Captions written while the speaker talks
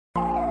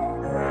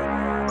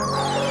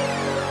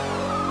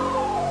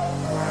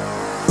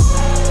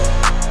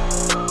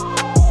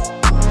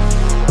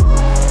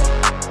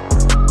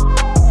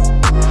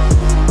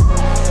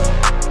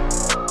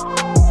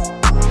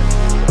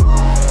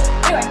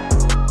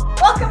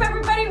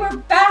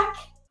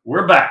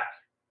We're back.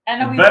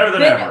 And better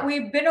than ever.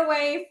 We've been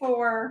away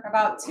for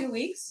about 2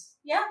 weeks.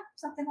 Yeah,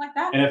 something like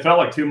that. And it felt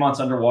like 2 months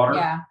underwater.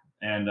 Yeah.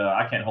 And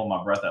I can't hold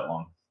my breath that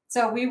long.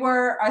 So we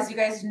were, as you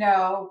guys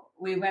know,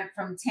 we went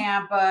from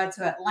Tampa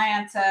to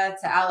Atlanta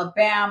to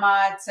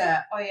Alabama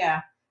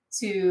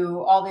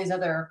to all these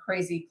other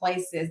crazy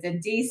places.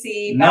 And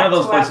DC. None of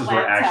those places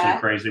Atlanta. were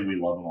actually crazy. We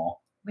love them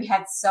all. We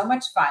had so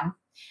much fun.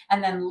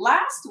 And then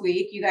last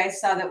week, you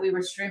guys saw that we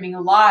were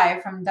streaming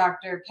live from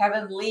Dr.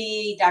 Kevin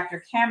Lee,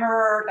 Dr.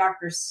 Kemmerer,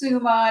 Dr.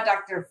 Suma,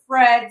 Dr.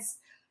 Fred's,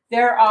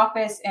 their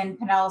office in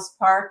Pinellas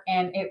Park.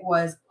 And it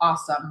was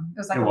awesome. It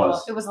was like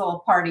it was a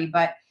little party,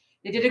 but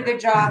they did a good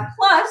job.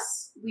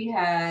 Plus, we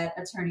had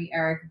attorney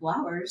Eric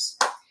Blowers.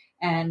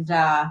 And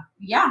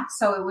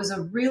so it was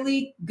a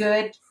really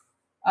good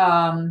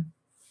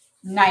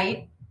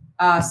night.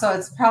 So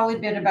it's probably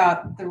been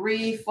about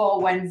 3 full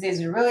Wednesdays.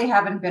 We really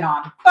haven't been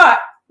on,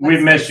 but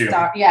we've missed you.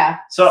 Yeah.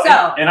 So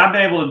and I've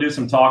been able to do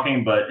some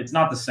talking, but it's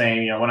not the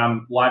same. When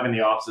I'm live in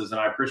the offices, and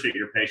I appreciate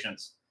your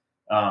patience.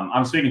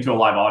 I'm speaking to a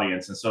live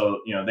audience, and so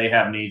they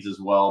have needs as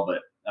well.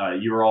 But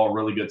you were all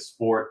really good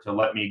sport to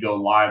let me go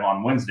live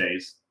on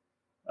Wednesdays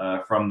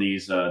from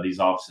these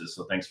offices.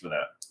 So thanks for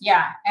that.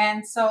 Yeah,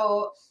 and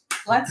so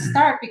let's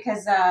start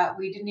because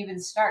we didn't even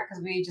start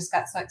because we just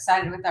got so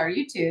excited with our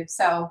YouTube.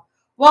 So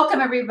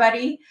welcome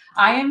everybody.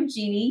 I am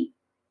Jeannie.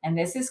 And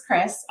this is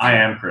Chris. I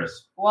am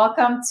Chris.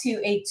 Welcome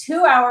to a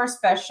 2-hour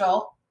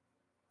special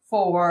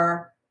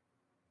for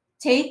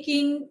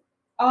Christopher.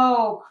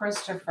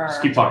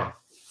 Just keep talking.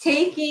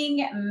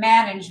 Taking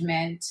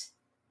management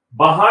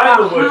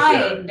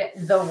behind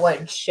the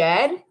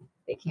woodshed.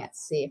 They can't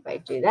see if I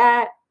do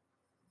that.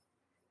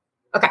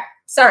 Okay.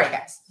 Sorry,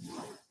 guys.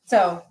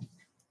 So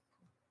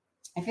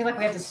I feel like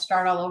we have to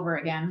start all over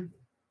again.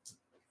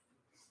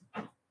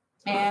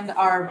 And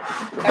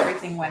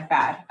everything went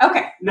bad.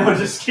 Okay. No,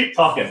 just keep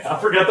talking. I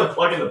forgot to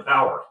plug in the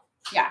power.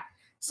 Yeah.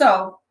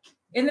 So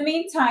in the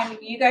meantime,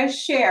 you guys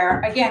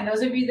share. Again,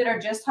 those of you that are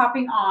just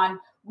hopping on,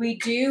 we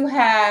do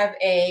have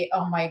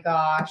oh my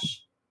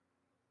gosh.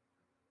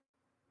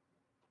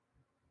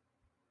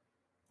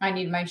 I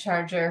need my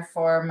charger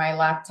for my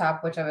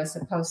laptop, which I was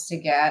supposed to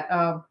get.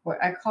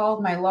 I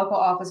called my local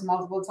office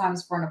multiple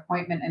times for an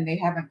appointment and they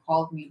haven't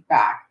called me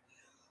back.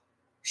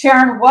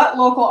 Sharon, what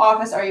local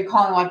office are you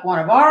calling? Like one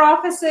of our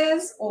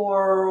offices,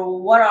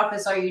 or what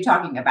office are you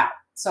talking about?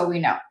 So we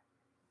know.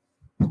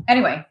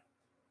 Anyway,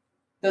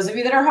 those of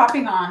you that are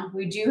hopping on,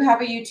 we do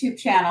have a YouTube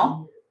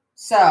channel.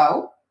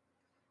 So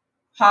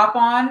hop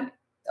on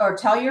or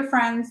tell your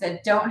friends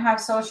that don't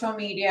have social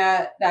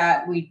media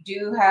that we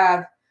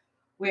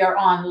are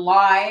on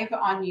live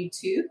on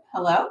YouTube.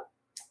 Hello.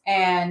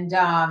 And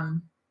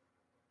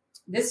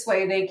this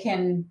way they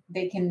can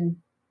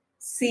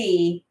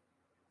see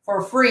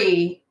for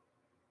free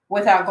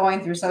without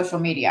going through social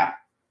media.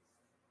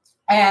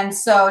 And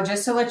so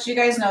just to let you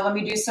guys know, let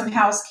me do some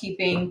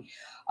housekeeping.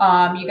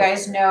 You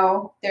guys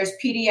know there's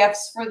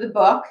PDFs for the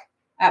book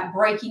at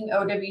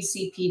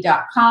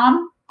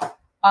breakingowcp.com.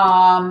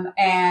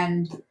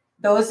 And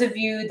those of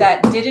you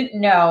that didn't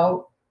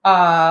know,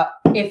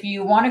 if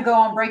you want to go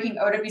on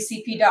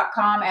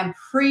breakingowcp.com and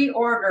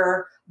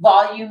pre-order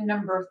volume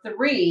number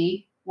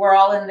 3, we're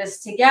all in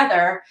this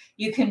together,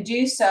 you can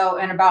do so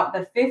in about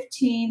the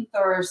 15th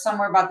or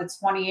somewhere about the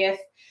 20th.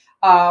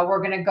 We're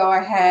going to go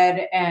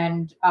ahead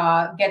and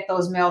get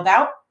those mailed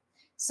out.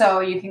 So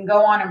you can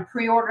go on and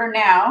pre-order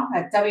now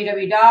at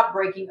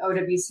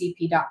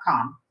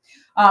www.breakingowcp.com.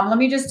 Let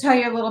me just tell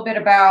you a little bit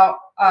about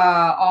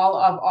all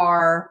of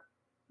our,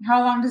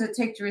 how long does it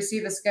take to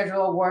receive a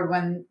schedule award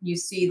when you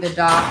see the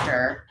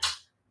doctor?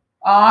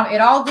 It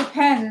all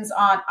depends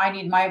on, I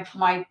need my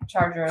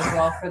charger as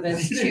well for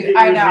this too.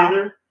 I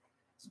know.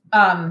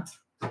 How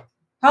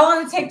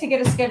long does it take to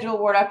get a schedule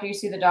award after you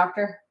see the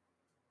doctor?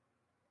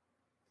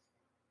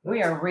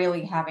 We are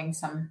really having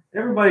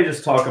Everybody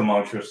just talk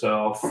amongst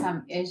yourself.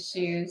 Some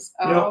issues.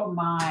 Oh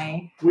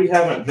my. We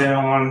haven't been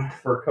on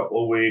for a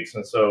couple of weeks,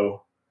 and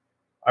so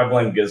I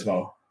blame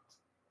Gizmo.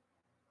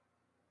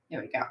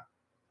 Here we go.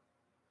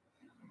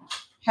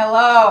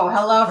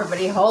 Hello,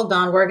 everybody. Hold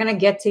on. We're going to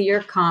get to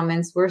your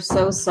comments. We're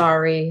so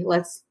sorry.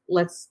 Let's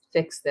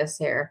fix this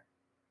here.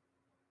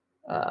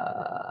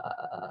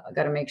 I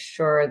got to make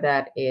sure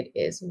that it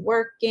is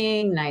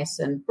working nice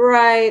and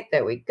bright.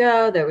 There we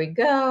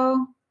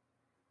go.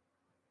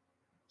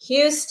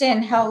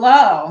 Houston,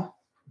 hello.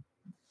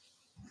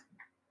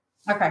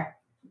 Okay.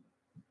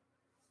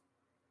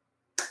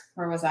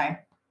 Where was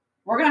I?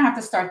 We're going to have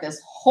to start this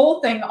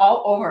whole thing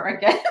all over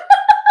again.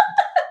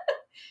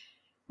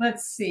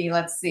 Let's see.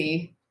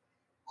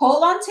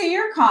 Hold on to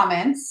your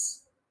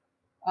comments.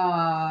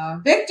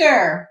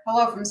 Victor,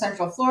 hello from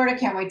Central Florida.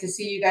 Can't wait to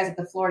see you guys at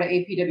the Florida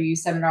APW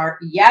seminar.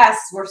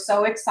 Yes, we're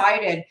so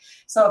excited.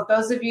 So if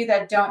those of you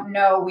that don't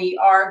know, we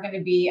are going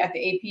to be at the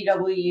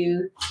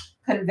APW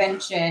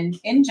convention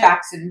in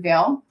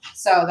Jacksonville.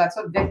 So that's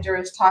what Victor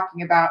is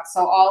talking about.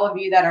 So all of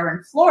you that are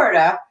in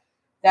Florida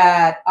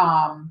that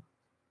are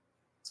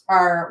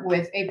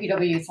with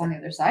APW, it's on the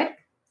other side.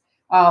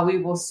 We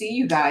will see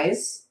you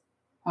guys.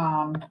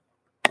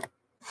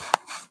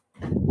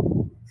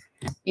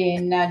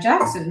 in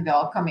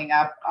Jacksonville coming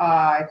up,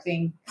 I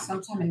think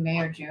sometime in May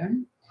or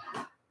June.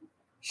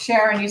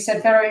 Sharon, you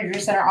said Federal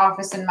Injury Center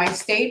office in my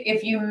state.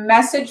 If you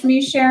message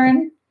me,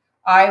 Sharon,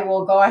 I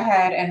will go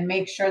ahead and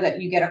make sure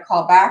that you get a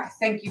call back.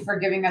 Thank you for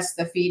giving us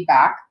the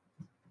feedback.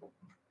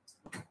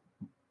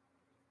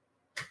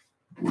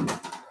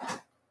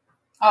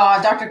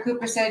 Dr.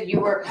 Cooper said you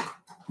were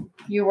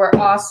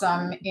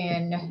awesome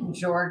in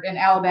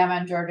Alabama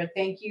and Georgia.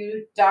 Thank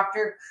you,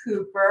 Dr.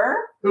 Cooper.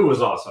 Who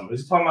was awesome?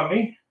 Is he talking about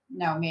me?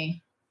 No,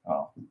 me.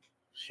 Oh,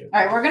 shit.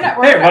 All right,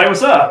 Hey, everybody,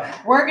 what's up?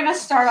 We're gonna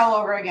start all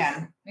over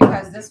again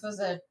because this was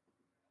a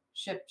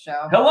shit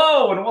show.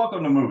 Hello and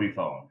welcome to Movie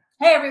Phone.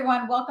 Hey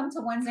everyone, welcome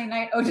to Wednesday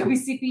night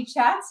OWCP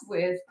chats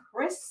with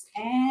Chris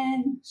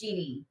and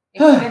Jeannie.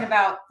 It's been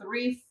about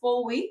 3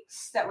 full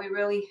weeks that we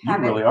really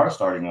haven't. You really are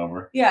starting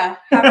over. Yeah,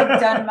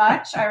 haven't done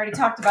much. I already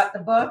talked about the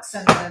books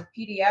and the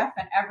PDF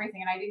and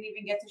everything, and I didn't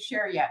even get to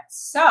share yet.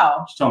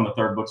 So, just tell them the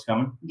 3rd book's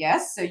coming.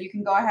 Yes, so you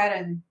can go ahead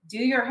and do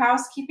your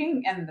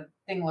housekeeping, and the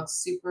thing looks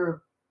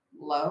super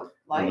low.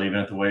 We're leaving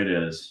it the way it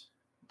is.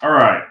 All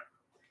right.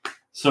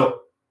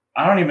 So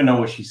I don't even know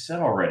what she said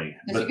already.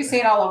 But you can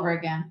say it all over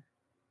again.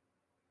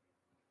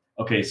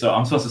 Okay, so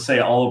I'm supposed to say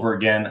all over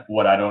again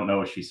what I don't know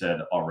what she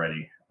said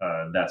already.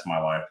 That's my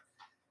life.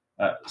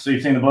 So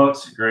you've seen the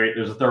books. Great.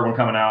 There's a 3rd one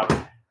coming out.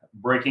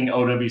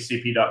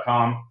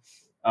 BreakingOWCP.com.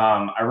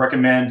 I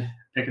recommend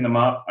picking them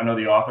up. I know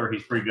the author.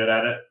 He's pretty good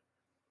at it.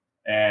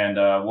 And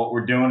what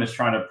we're doing is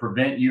trying to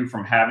prevent you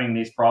from having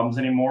these problems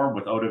anymore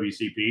with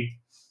OWCP.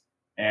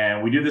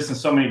 And we do this in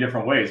so many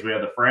different ways. We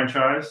have the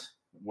franchise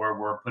where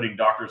we're putting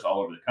doctors all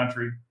over the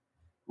country.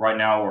 Right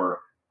now,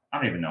 I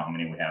don't even know how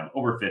many we have.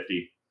 Over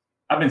 50.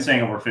 I've been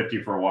saying over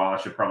 50 for a while. I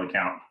should probably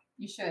count.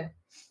 You should.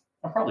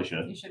 I probably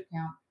should. You should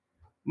count.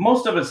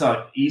 Most of it's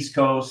on East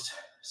Coast.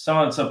 Some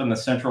of it's up in the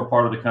central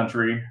part of the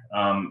country.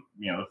 A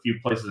few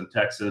places in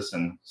Texas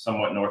and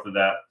somewhat north of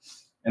that.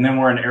 And then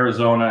we're in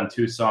Arizona and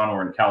Tucson.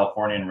 We're in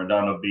California and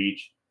Redondo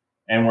Beach.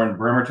 And we're in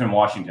Bremerton,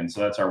 Washington.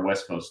 So that's our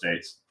West Coast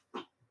states.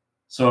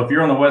 So if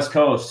you're on the West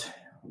Coast,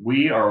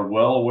 we are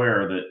well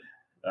aware that,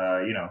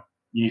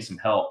 you need some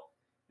help.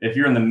 If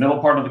you're in the middle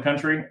part of the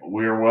country,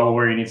 we're well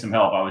aware you need some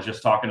help. I was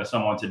just talking to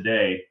someone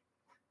today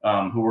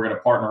who we're going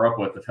to partner up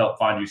with to help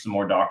find you some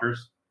more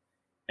doctors.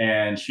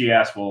 And she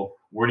asked, well,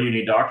 where do you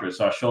need doctors?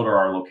 So I showed her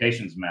our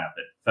locations map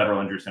at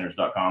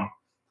federalinjurycenters.com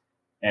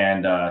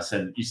and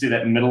said, you see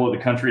that middle of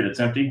the country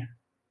that's empty?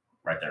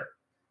 Right there.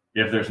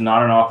 If there's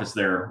not an office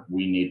there,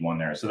 we need one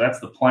there. So that's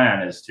the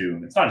plan it's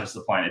not just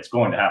the plan, it's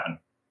going to happen,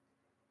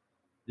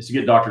 is to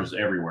get doctors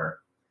everywhere.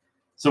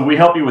 So we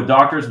help you with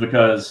doctors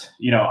because,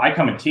 I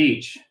come and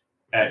teach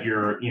at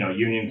your,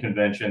 union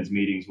conventions,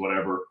 meetings,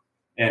 whatever.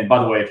 And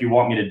by the way, if you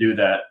want me to do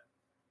that,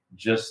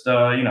 just,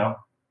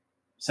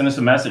 send us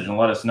a message and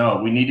let us know.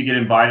 We need to get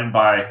invited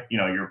by,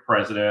 your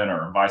president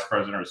or vice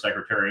president or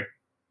secretary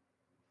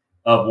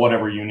of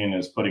whatever union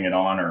is putting it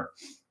on, or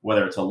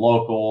whether it's a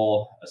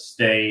local, a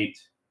state,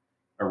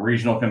 a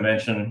regional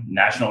convention,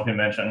 national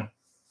convention.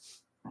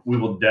 We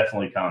will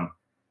definitely come.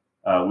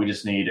 We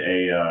just need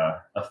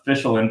a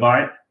official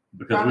invite.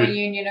 Because from a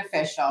union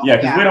official. Yeah,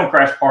 because we don't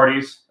crash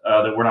parties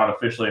that we're not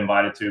officially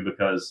invited to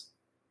because,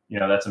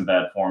 that's in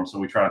bad form. So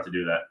we try not to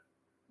do that.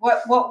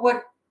 What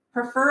would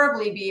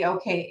preferably be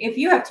okay if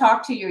you have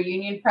talked to your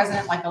union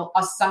president, like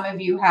some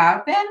of you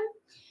have been,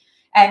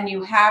 and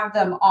you have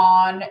them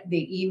on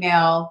the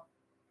email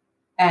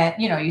and,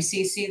 you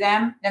CC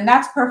them, then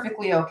that's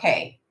perfectly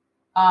okay.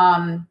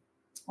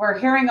 We're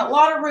hearing a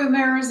lot of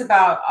rumors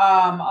about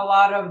a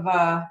lot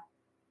of...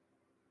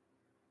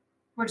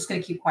 We're just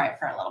going to keep quiet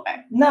for a little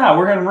bit. No,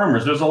 we're hearing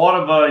rumors. There's a lot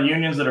of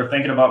unions that are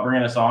thinking about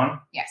bringing us on.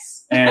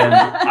 Yes. And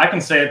I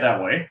can say it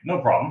that way. No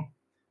problem.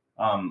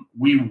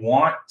 We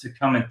want to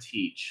come and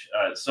teach.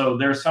 So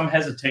there's some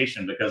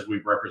hesitation because we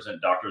represent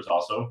doctors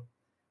also.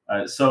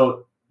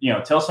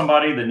 Tell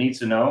somebody that needs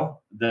to know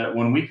that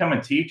when we come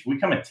and teach, we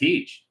come and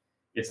teach.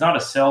 It's not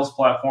a sales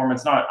platform.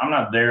 I'm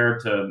not there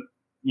to,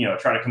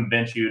 try to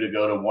convince you to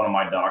go to one of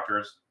my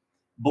doctors.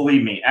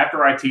 Believe me,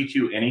 after I teach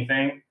you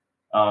anything,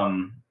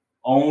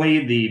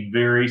 only the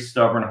very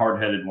stubborn,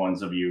 hard-headed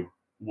ones of you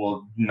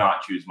will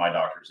not choose my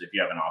doctors if you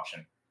have an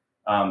option.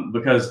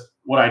 Because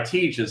what I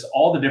teach is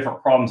all the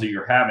different problems that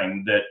you're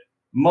having, that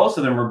most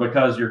of them are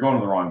because you're going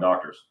to the wrong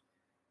doctors.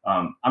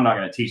 I'm not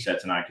going to teach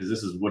that tonight because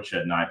this is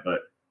Woodshed night. But,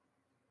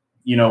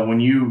 when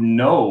you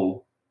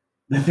know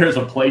that there's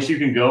a place you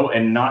can go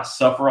and not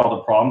suffer all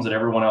the problems that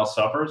everyone else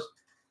suffers,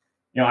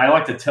 I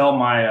like to tell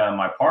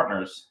my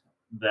partners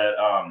that,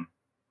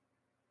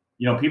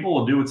 people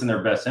will do what's in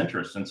their best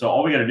interest. And so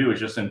all we got to do is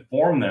just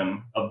inform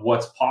them of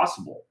what's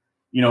possible.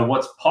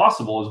 What's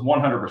possible is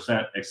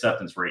 100%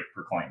 acceptance rate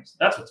for claims.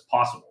 That's what's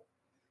possible.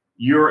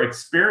 Your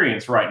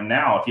experience right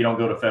now, if you don't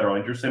go to federal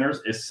injury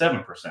centers, is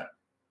 7%.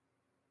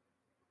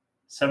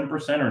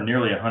 7% or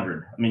nearly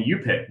 100. I mean, you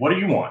pick. What do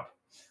you want?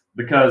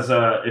 Because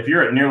if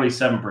you're at nearly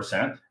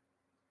 7%,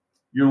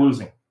 you're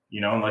losing,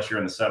 unless you're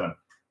in the 7.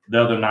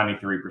 The other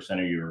 93%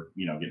 of you are,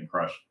 getting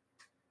crushed.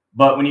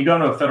 But when you go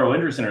to a federal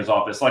injury center's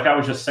office, like I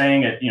was just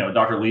saying at,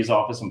 Dr. Lee's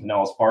office in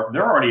Pinellas Park,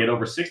 they're already at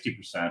over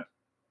 60%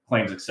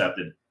 claims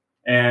accepted.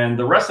 And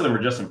the rest of them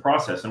are just in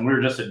process. And we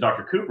were just at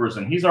Dr. Cooper's,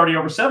 and he's already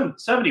over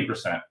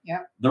 70%.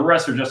 Yeah. The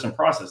rest are just in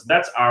process.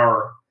 That's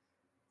our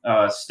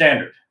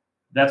standard.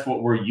 That's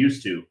what we're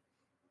used to.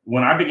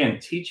 When I began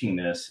teaching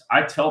this,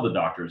 I tell the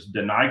doctors,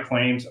 denied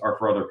claims are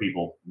for other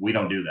people. We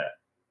don't do that.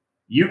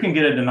 You can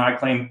get a denied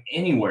claim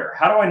anywhere.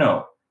 How do I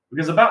know?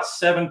 Because about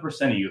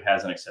 7% of you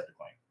has an accepted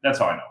claim. That's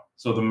how I know.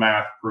 So the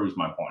math proves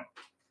my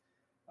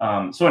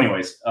point. So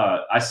anyways,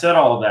 I said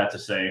all of that to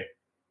say,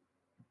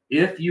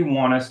 if you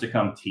want us to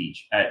come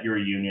teach at your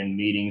union,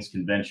 meetings,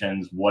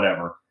 conventions,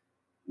 whatever,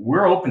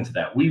 we're open to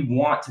that. We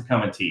want to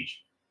come and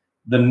teach.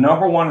 The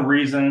number one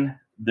reason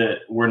that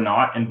we're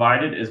not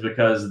invited is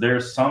because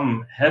there's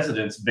some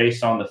hesitance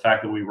based on the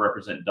fact that we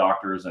represent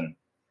doctors. And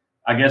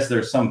I guess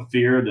there's some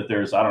fear that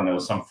there's, I don't know,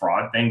 some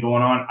fraud thing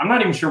going on. I'm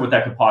not even sure what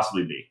that could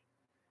possibly be.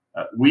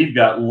 We've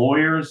got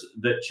lawyers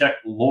that check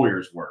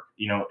lawyers' work.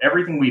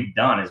 Everything we've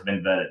done has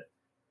been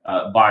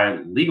vetted by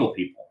legal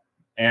people.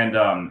 And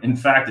in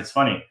fact, it's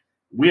funny.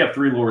 We have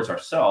 3 lawyers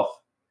ourselves.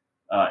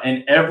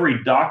 And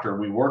every doctor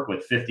we work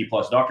with, 50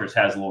 plus doctors,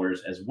 has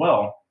lawyers as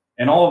well.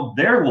 And all of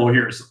their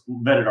lawyers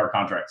vetted our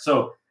contract.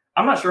 So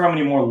I'm not sure how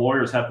many more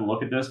lawyers have to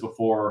look at this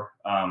before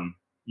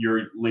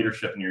your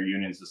leadership and your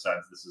unions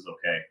decides this is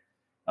okay.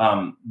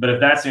 But if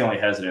that's the only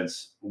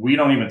hesitance, we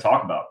don't even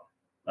talk about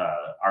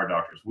our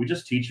doctors. We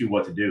just teach you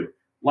what to do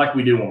like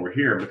we do when we're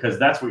here, because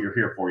that's what you're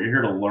here for. You're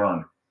here to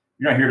learn.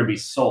 You're not here to be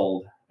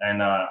sold.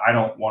 And I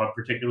don't want to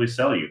particularly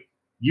sell you.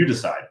 You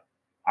decide.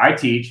 I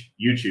teach,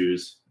 you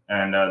choose.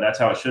 And that's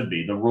how it should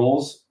be. The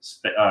rules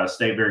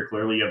state very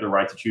clearly you have the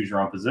right to choose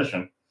your own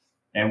physician.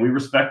 And we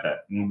respect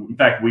that. In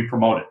fact, we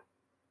promote it.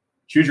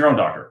 Choose your own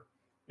doctor.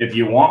 If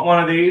you want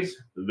one of these,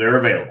 they're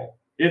available.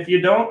 If you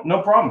don't,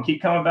 no problem.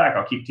 Keep coming back.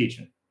 I'll keep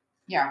teaching.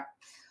 Yeah.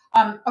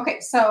 Okay.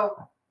 So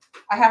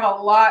I have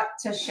a lot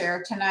to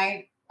share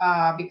tonight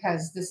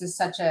because this is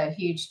such a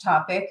huge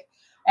topic.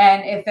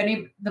 And if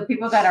the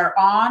people that are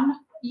on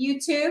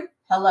YouTube,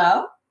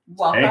 hello,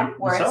 welcome. Hey,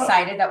 we're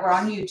excited that we're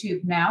on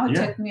YouTube now. It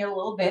took me a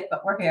little bit,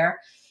 but we're here.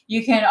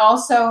 You can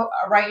also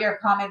write your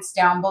comments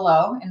down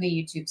below in the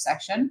YouTube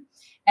section.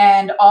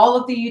 And all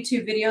of the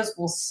YouTube videos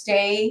will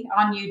stay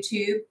on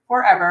YouTube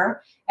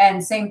forever.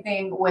 And same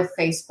thing with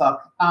Facebook.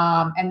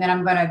 And then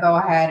I'm going to go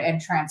ahead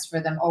and transfer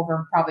them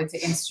over probably to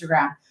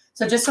Instagram.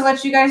 So just to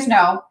let you guys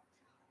know,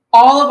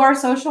 all of our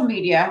social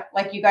media,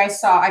 like you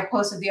guys saw, I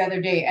posted the other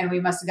day, and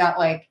we must have got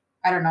like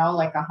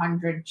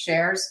 100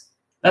 shares.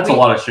 That's a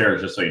lot of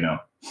shares, just so you know.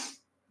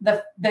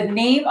 The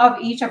name of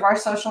each of our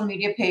social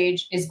media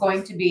page is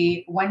going to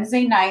be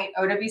Wednesday Night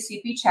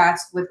OWCP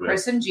Chats with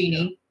Chris and Jeannie.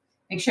 Yeah.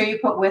 Make sure you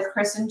put with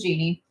Chris and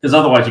Jeannie. Because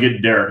otherwise you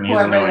get Derek and he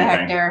doesn't know anything. Whoever the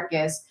heck Derek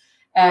is.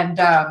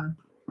 And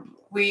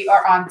we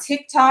are on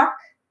TikTok.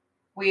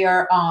 We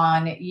are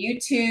on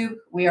YouTube.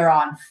 We are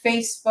on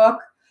Facebook.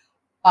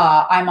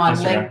 I'm on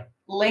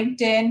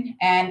LinkedIn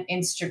and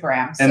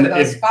Instagram. So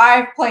those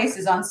 5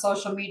 places on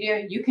social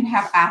media, you can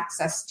have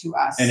access to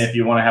us. And if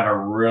you want to have a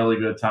really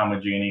good time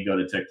with Jeannie, go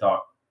to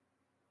TikTok.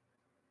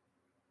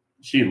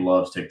 She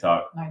loves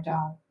TikTok. I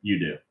don't. You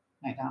do.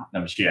 I don't.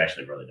 No, but she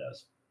actually really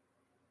does.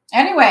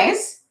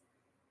 Anyways,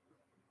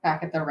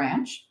 back at the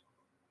ranch.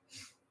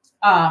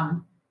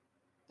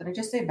 Did I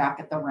just say back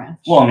at the ranch?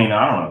 Well, I mean,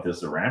 I don't know if this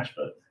is a ranch,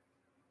 but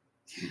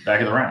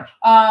back at the ranch.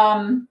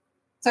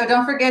 So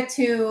don't forget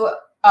to,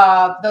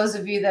 those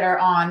of you that are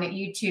on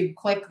YouTube,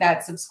 click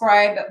that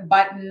subscribe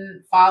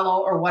button,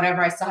 follow, or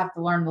whatever. I still have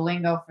to learn the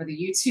lingo for the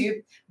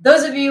YouTube.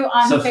 Those of you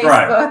on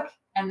Facebook,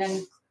 and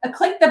then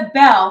click the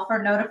bell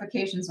for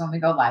notifications when we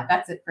go live.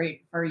 That's it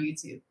for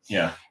YouTube.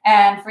 Yeah.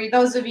 And for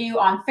those of you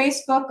on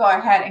Facebook, go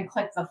ahead and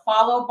click the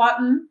follow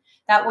button.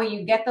 That way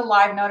you get the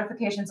live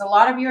notifications. A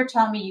lot of you are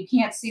telling me you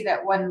can't see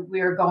that when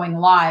we're going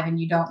live and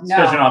you don't know.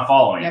 Because you're not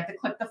following. You have to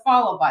click the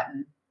follow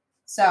button.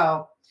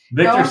 So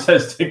Victor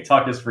says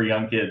TikTok is for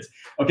young kids.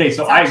 Okay,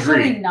 so I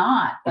agree. Actually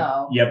not,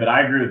 though. Yeah, but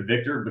I agree with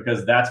Victor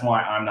because that's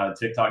why I'm not a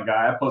TikTok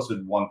guy. I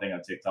posted one thing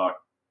on TikTok.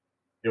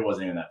 It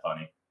wasn't even that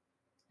funny.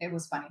 It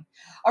was funny.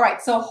 All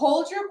right, so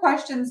hold your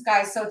questions,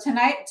 guys. So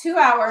tonight, 2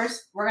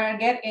 hours, we're going to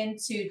get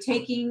into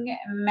taking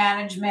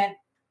management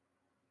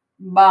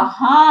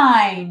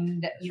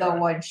behind the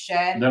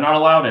woodshed. They're not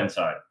allowed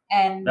inside.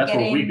 And that's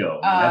where we go.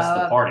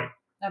 That's the party.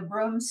 A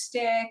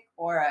broomstick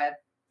or a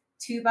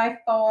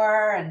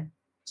 2x4 and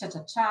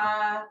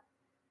cha-cha-cha.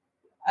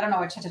 I don't know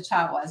what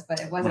cha-cha-cha was, but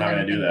it wasn't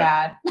anything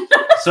bad.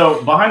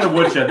 So behind the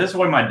woodshed, this is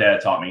what my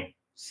dad taught me.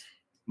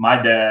 My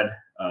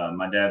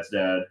dad's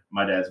dad,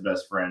 my dad's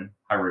best friend,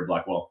 Ray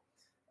Blackwell.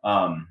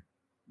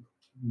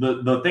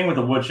 The thing with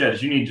the woodshed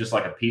is you need just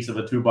like a piece of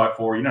a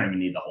 2x4. You don't even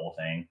need the whole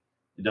thing.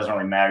 It doesn't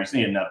really matter. You just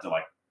need enough to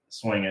like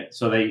swing it.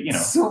 So they,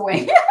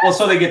 swing. Well,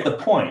 so they get the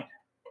point.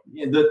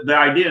 The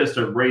idea is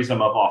to raise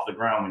them up off the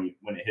ground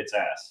when it hits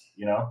ass,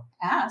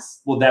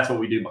 Ass? Well, that's what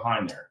we do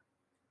behind there.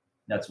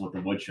 That's what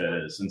the woodshed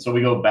is. And so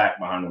we go back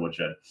behind the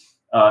woodshed.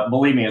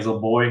 Believe me, as a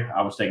boy,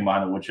 I was taken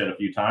behind the woodshed a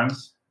few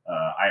times.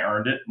 I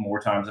earned it more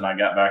times than I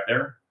got back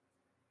there.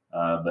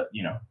 But,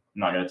 you know, I'm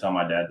not going to tell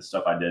my dad the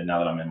stuff I did now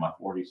that I'm in my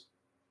 40s.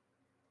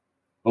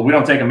 But we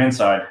don't take them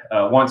inside.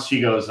 Once she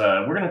goes,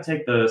 we're going to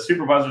take the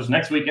supervisors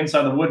next week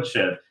inside the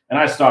woodshed. And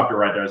I stopped her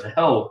right there. I said,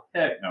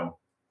 heck no.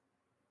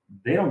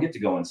 They don't get to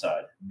go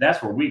inside.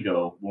 That's where we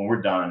go when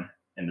we're done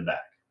in the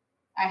back.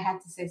 I had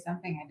to say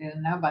something. I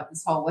didn't know about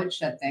this whole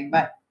woodshed thing,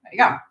 but there you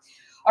go.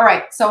 All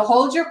right. So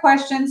hold your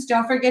questions.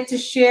 Don't forget to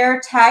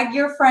share, tag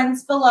your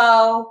friends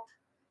below,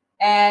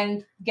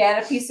 and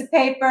get a piece of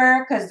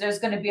paper because there's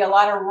going to be a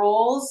lot of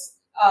rules,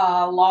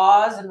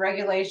 laws, and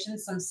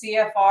regulations, some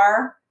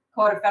CFR,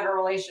 Code of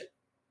Federal Relations.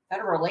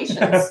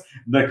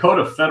 The Code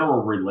of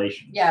Federal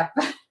Relations. Yeah.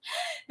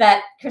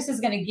 That Chris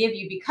is going to give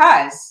you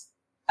because,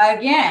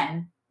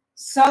 again,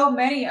 so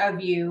many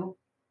of you,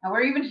 and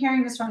we're even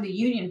hearing this from the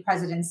union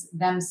presidents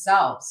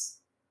themselves,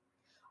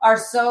 are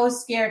so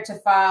scared to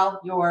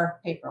file your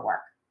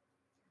paperwork.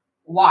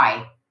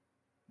 Why?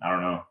 I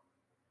don't know.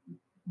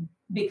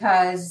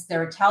 Because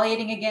they're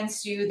retaliating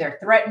against you. They're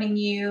threatening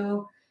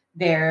you.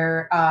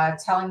 They're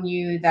telling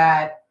you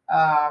that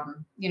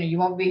you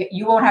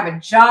won't have a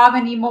job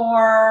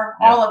anymore.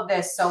 Yeah. All of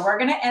this. So we're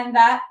going to end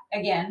that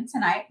again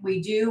tonight.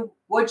 We do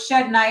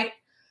Woodshed Night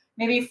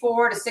maybe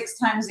 4 to 6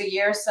 times a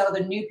year, so the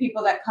new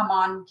people that come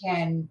on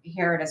can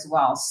hear it as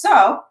well.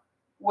 So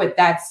with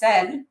that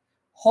said,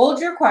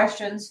 hold your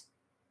questions.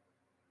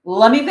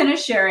 Let me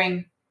finish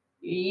sharing.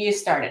 You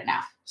start it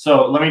now.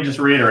 So let me just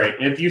reiterate.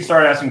 If you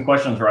start asking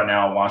questions right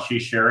now while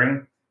she's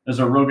sharing, there's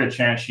a real good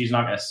chance she's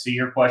not going to see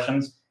your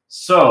questions.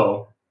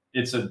 So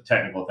it's a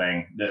technical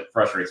thing that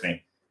frustrates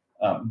me.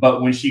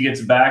 But when she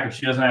gets back, if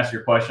she doesn't ask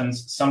your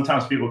questions,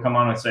 sometimes people come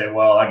on and say,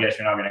 well, I guess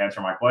you're not going to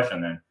answer my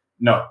question then.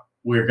 No,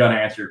 we're going to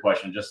answer your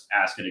question. Just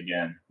ask it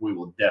again. We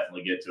will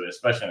definitely get to it,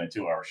 especially in a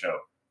 2-hour show.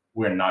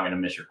 We're not going to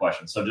miss your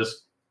question. So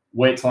just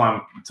wait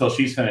till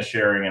she's finished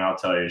sharing, and I'll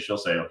tell you. She'll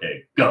say,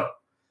 okay, go.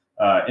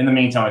 In the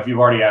meantime, if you've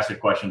already asked a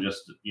question,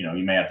 just, you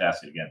may have to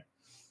ask it again.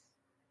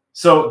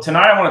 So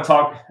tonight I want to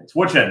talk, it's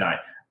Woodshed Night.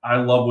 I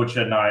love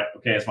Woodshed Night.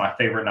 Okay, it's my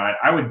favorite night.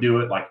 I would do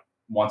it like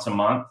once a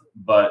month,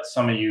 but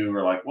some of you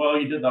are like, well,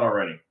 you did that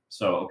already.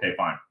 So, okay,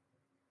 fine.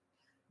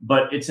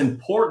 But it's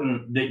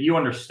important that you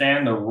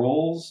understand the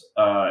rules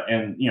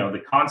and,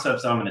 the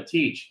concepts that I'm going to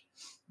teach,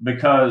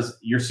 because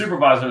your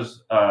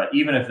supervisors,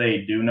 even if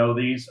they do know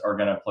these, are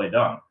going to play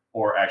dumb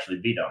or actually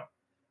be dumb.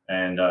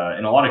 And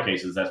in a lot of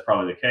cases, that's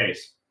probably the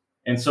case.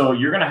 And so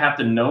you're going to have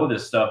to know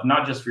this stuff,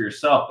 not just for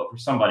yourself, but for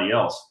somebody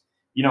else.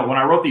 When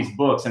I wrote these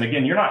books, and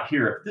again, you're not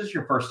here. If this is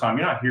your first time,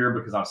 you're not here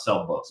because I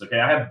sell books. Okay.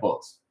 I have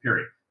books,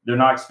 period. They're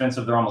not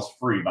expensive. They're almost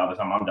free by the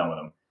time I'm done with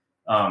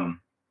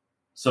them.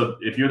 So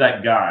if you're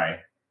that guy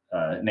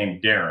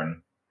named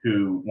Darren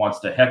who wants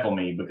to heckle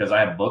me because I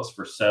have books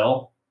for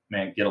sale,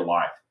 man, get a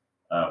life.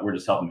 We're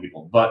just helping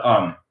people. But,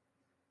 I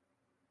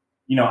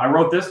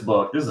wrote this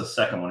book. This is the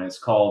second one. It's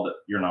called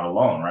You're Not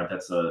Alone, right?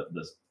 That's the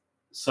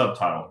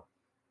subtitle.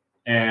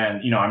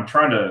 And, I'm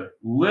trying to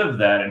live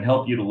that and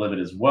help you to live it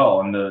as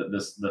well. And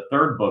the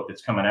third book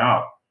that's coming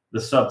out,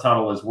 the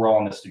subtitle is We're All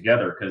in This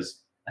Together,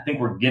 because I think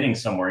we're getting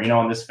somewhere.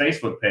 On this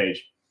Facebook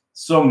page,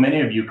 so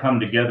many of you come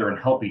together and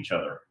help each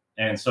other.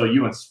 And so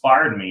you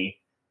inspired me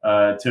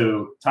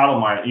to title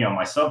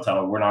my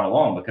subtitle, We're Not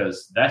Alone,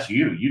 because that's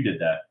you. You did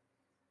that.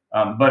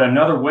 But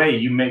another way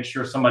you make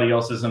sure somebody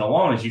else isn't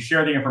alone is you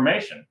share the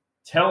information.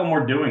 Tell them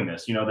we're doing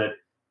this. That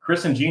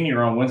Chris and Jeannie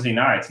are on Wednesday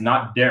nights,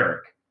 not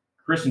Derek.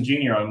 Chris and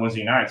Jeannie are on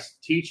Wednesday nights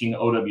teaching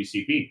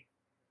OWCP.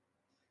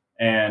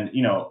 And,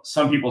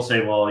 some people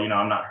say, well,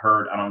 I'm not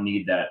hurt. I don't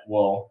need that.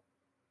 Well,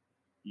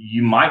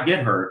 you might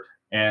get hurt.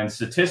 And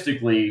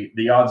statistically,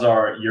 the odds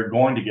are you're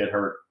going to get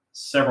hurt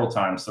several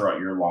times throughout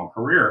your long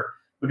career,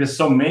 because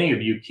so many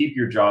of you keep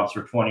your jobs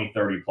for 20,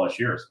 30 plus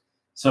years.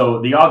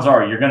 So the odds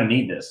are you're going to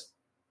need this.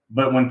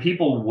 But when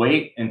people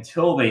wait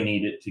until they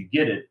need it to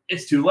get it,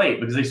 it's too late,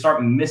 because they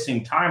start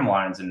missing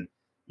timelines and,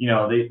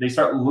 they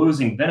start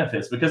losing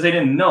benefits because they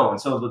didn't know.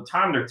 And so the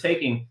time they're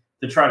taking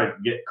to try to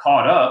get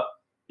caught up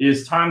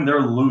is time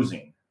they're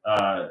losing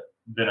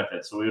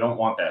benefits. So we don't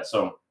want that.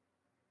 So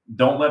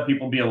don't let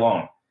people be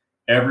alone.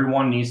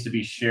 Everyone needs to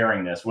be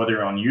sharing this, whether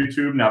you're on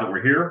YouTube now that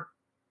we're here,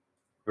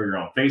 or you're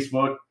on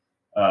Facebook,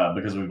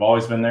 because we've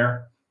always been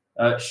there.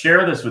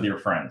 Share this with your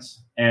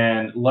friends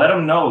and let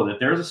them know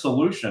that there's a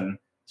solution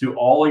to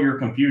all of your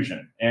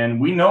confusion. And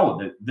we know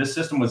that this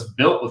system was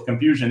built with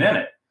confusion in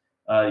it.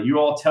 You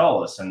all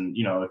tell us, and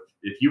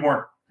if you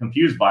weren't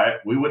confused by it,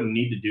 we wouldn't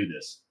need to do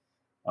this.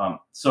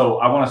 So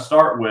I want to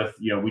start with,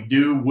 we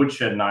do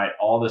Woodshed Night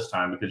all this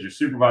time because your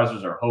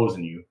supervisors are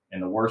hosing you in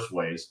the worst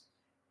ways.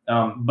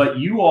 But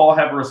you all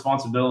have a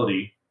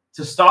responsibility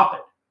to stop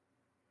it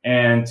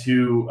and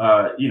to,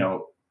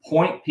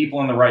 point people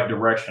in the right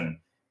direction,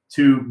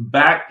 to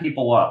back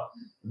people up.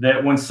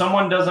 That when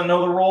someone doesn't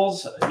know the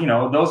rules,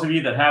 those of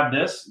you that have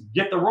this,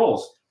 get the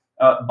rules.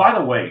 By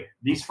the way,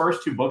 these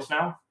first 2 books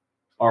now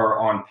are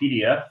on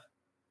PDF,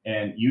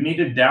 and you need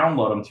to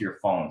download them to your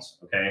phones,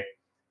 okay?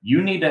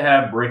 You need to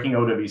have Breaking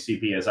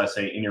OWCP, as I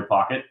say, in your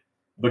pocket,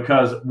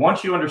 because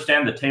once you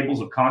understand the tables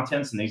of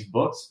contents in these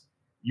books,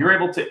 you're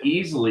able to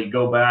easily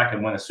go back,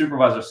 and when a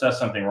supervisor says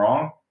something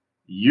wrong,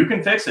 you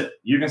can fix it.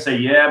 You can say,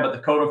 yeah, but the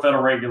Code of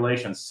Federal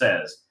Regulations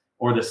says,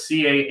 or the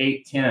CA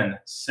 810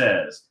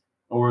 says,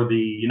 or the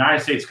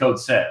United States Code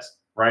says,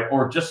 right?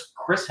 Or just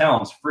Chris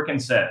Helms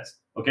freaking says,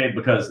 okay,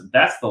 because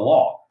that's the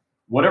law.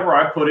 Whatever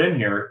I put in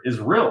here is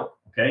real,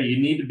 okay?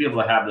 You need to be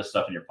able to have this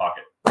stuff in your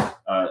pocket.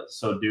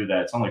 So do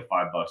that. It's only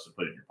 $5 to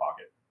put it in your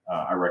pocket.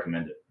 I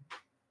recommend it.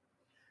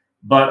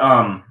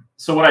 But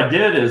so what I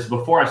did is,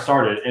 before I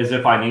started, as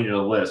if I needed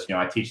a list, you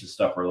know, I teach this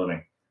stuff for a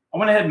living. I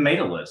went ahead and made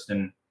a list,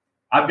 and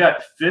I've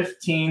got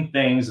 15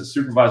 things that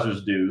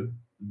supervisors do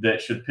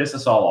that should piss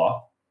us all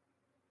off.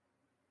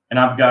 And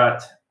I've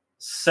got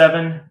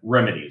 7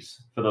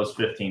 remedies for those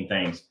 15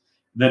 things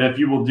that if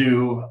you will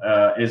do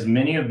as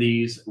many of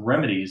these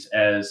remedies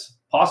as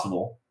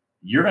possible,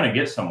 you're going to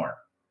get somewhere.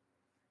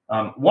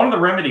 One of the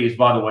remedies,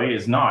 by the way,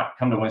 is not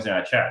come to Wednesday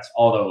Night Chats,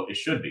 although it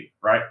should be,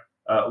 right?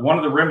 One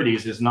of the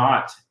remedies is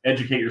not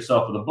educate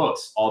yourself with the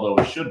books, although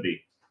it should be.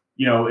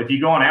 You know, if you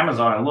go on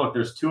Amazon and look,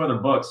 there's 2 other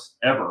books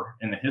ever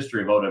in the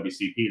history of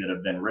OWCP that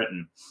have been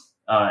written.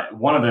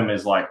 One of them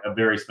is like a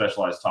very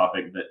specialized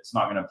topic that's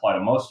not going to apply to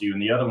most of you.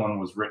 And the other one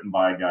was written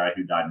by a guy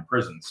who died in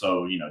prison.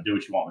 So, you know, do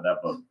what you want with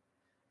that book.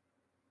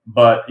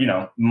 But, you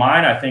know,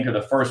 mine, I think, are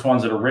the first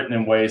ones that are written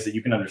in ways that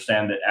you can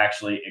understand that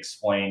actually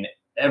explain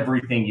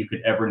everything you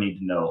could ever need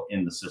to know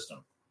in the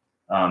system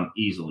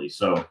easily.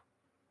 So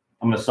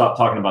I'm going to stop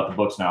talking about the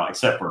books now,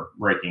 except for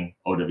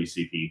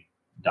breakingowcp.com.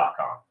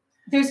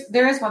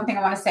 There is one thing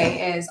I want to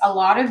say is a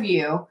lot of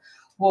you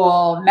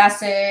will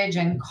message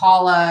and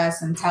call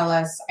us and tell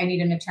us, I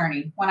need an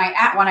attorney. When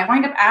I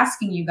wind up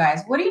asking you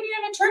guys, what do you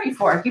need an attorney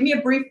for? Give me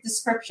a brief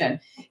description.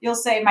 You'll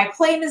say, my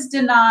claim is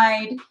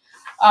denied.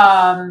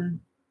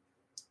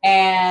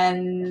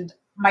 And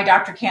my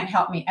doctor can't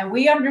help me. And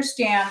we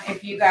understand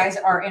if you guys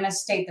are in a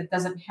state that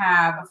doesn't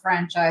have a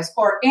franchise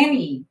or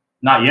any.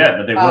 Not yet,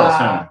 but they will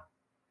soon.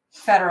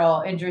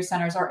 Federal injury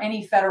centers or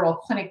any federal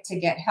clinic to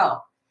get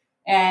help.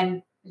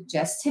 And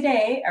just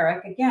today,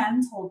 Eric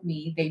again told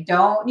me they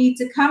don't need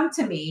to come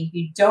to me.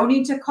 You don't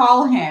need to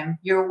call him.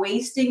 You're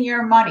wasting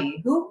your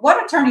money.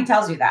 What attorney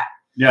tells you that?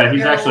 Yeah,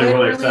 he's actually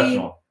really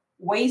exceptional.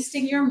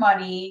 Wasting your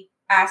money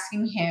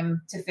asking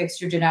him to fix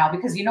your denial,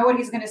 because you know what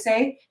he's going to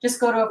say? Just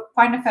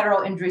find a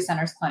federal injury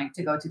centers clinic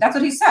to go to. That's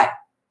what he said.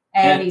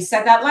 And he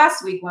said that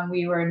last week when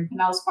we were in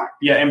Pinellas Park.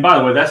 Yeah, and by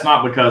the way, that's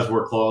not because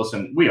we're close,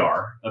 and we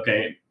are,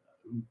 okay?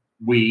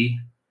 We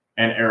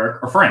and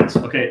Eric are friends,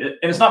 okay? And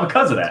it's not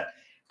because of that.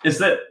 It's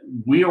that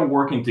we are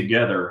working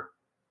together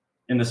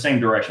in the same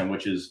direction,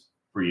 which is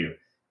for you.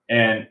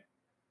 And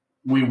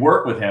we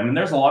work with him, and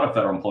there's a lot of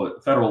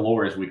federal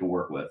lawyers we can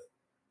work with.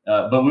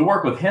 But we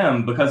work with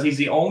him because he's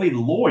the only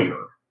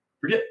lawyer,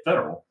 forget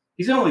federal,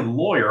 he's the only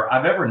lawyer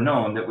I've ever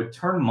known that would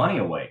turn money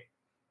away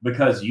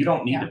because you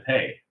don't need to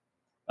pay.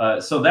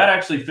 So that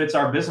actually fits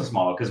our business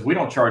model because we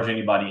don't charge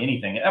anybody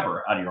anything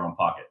ever out of your own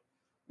pocket.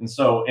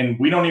 And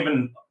we don't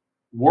even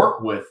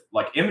work with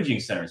like imaging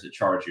centers that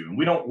charge you. And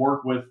we don't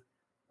work with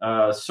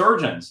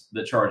surgeons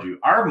that charge you.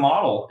 Our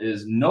model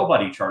is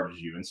nobody charges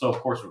you. And so, of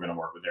course, we're going to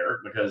work with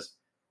Eric because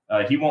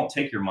he won't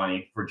take your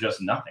money for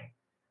just nothing.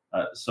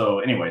 So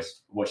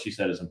anyways, what she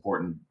said is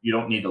important. You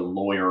don't need to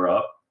lawyer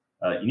up.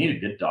 You need a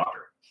good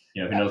doctor,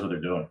 who knows what they're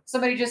doing.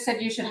 Somebody just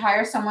said you should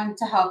hire someone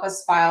to help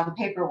us file the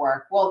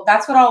paperwork. Well,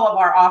 that's what all of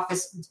our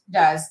office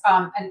does.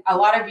 And a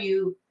lot of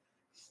you.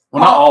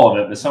 Well, not all of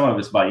it, but some of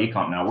it's by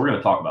e-com now. We're going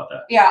to talk about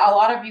that. Yeah. A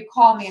lot of you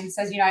call me and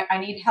says, I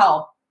need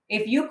help.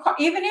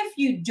 Even if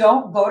you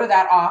don't go to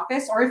that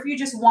office, or if you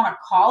just want to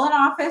call an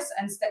office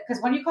because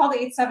when you call the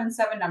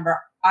 877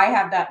 number, I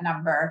have that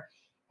number.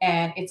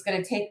 And it's going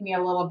to take me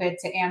a little bit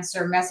to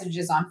answer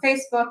messages on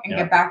Facebook and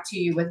get back to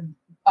you with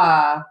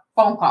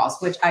phone calls,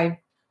 which I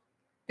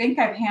think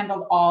I've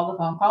handled all the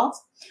phone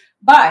calls.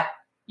 But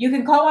you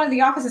can call one of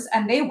the offices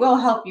and they will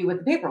help you with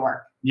the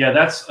paperwork. Yeah,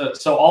 that's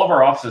so all of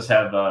our offices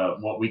have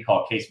what we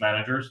call case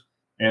managers,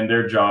 and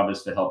their job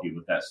is to help you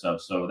with that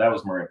stuff. So that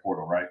was Maria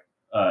Portal, right?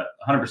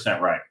 100%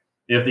 right.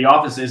 If the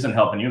office isn't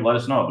helping you, let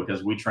us know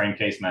because we train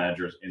case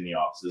managers in the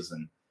offices,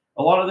 and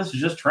a lot of this is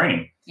just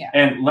training. Yeah.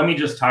 And let me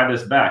just tie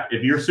this back.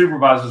 If your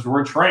supervisors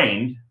were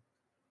trained,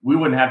 we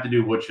wouldn't have to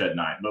do Woodshed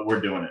 9, but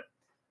we're doing it.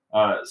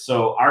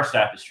 So our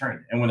staff is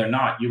trained. And when they're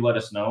not, you let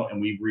us know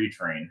and we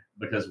retrain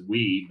because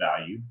we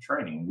value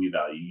training. We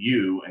value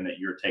you and that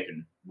you're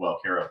taken well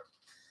care of.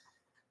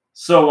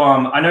 So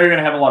I know you're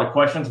going to have a lot of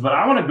questions, but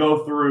I want to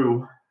go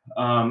through,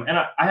 and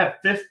I have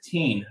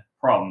 15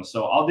 problems.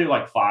 So I'll do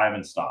like 5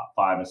 and stop,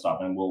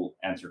 and we'll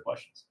answer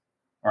questions.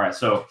 All right.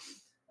 So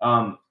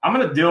I'm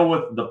going to deal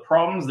with the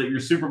problems that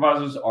your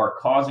supervisors are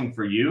causing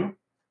for you.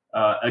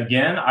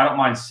 Again, I don't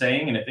mind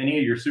saying, and if any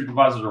of your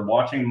supervisors are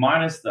watching,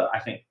 minus the, I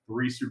think,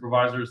 3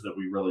 supervisors that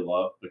we really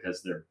love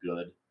because they're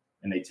good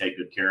and they take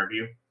good care of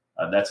you.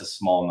 That's a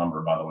small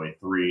number, by the way.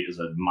 3 is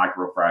a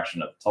micro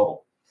fraction of the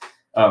total.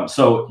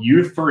 So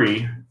you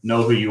 3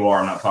 know who you are.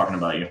 I'm not talking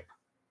about you.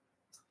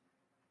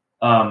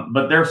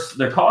 But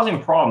they're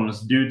causing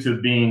problems due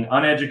to being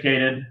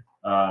uneducated,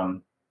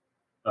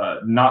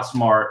 not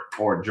smart,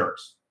 or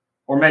jerks.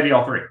 or maybe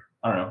all three.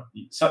 I don't know.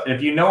 So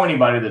if you know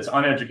anybody that's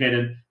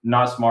uneducated,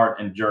 not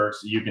smart, and jerks,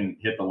 you can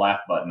hit the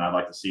laugh button. I'd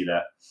like to see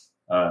that.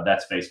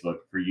 That's Facebook.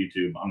 For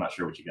YouTube, I'm not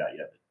sure what you got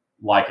yet, but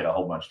like it a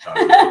whole bunch of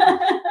times.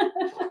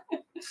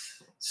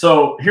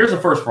 So here's the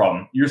first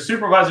problem. Your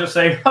supervisor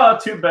say, oh,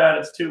 too bad,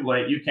 it's too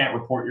late. You can't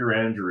report your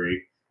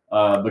injury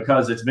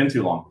because it's been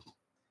too long.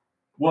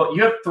 Well,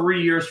 you have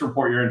 3 years to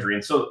report your injury.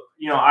 And so,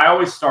 I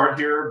always start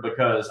here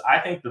because I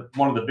think that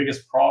one of the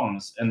biggest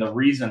problems and the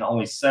reason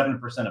only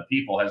 7% of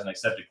people has an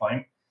accepted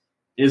claim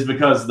is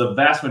because the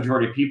vast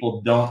majority of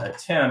people don't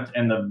attempt.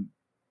 And the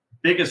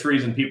biggest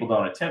reason people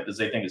don't attempt is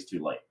they think it's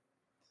too late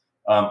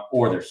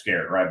or they're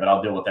scared, right? But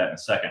I'll deal with that in a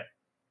second.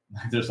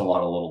 There's a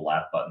lot of little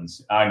laugh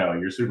buttons. I know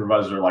your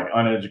supervisors are like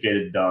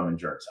uneducated, dumb, and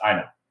jerks. I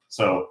know.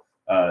 So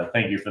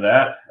thank you for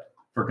that,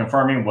 for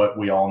confirming what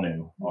we all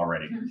knew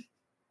already.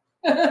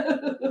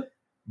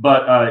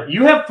 But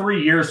you have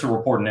 3 years to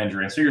report an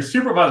injury. And so your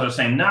supervisor is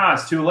saying, nah,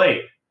 it's too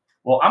late.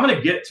 Well, I'm going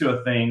to get to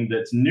a thing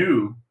that's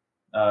new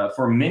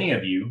for many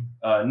of you,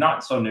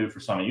 not so new for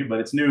some of you, but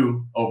it's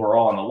new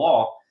overall in the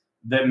law.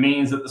 That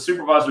means that the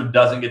supervisor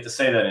doesn't get to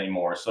say that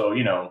anymore. So,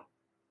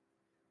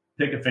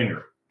 pick a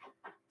finger.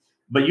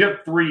 But you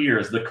have 3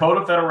 years. The Code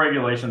of Federal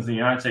Regulations and the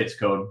United States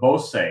Code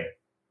both say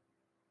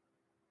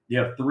you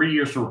have 3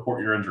 years to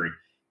report your injury.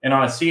 And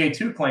on a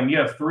CA2 claim, you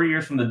have 3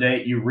 years from the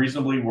date you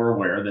reasonably were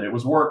aware that it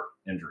was work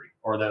injury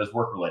or that it was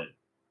work-related.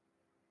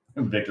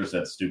 Victor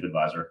said, stupid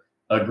visor.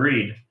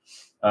 Agreed.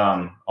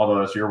 Although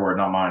that's your word,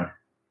 not mine.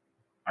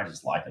 I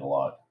just like it a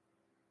lot.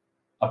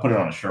 I put it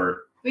on a shirt.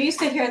 We used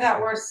to hear that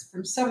word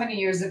from so many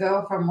years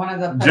ago from one of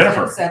the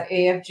presidents at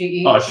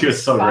AFGE. Oh, she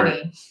was so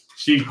great.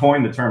 She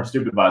coined the term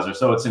stupid visor.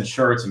 So it's in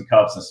shirts and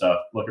cups and stuff.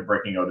 Look at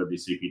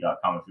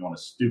breakingowcp.com if you want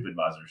a stupid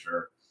visor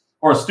shirt.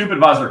 Or a stupid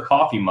visor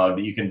coffee mug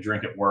that you can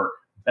drink at work.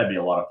 That'd be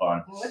a lot of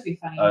fun. That would be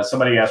funny.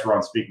 Somebody asked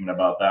Ron Speakman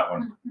about that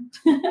one,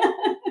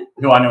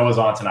 who I know was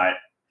on tonight.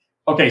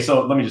 Okay,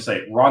 so let me just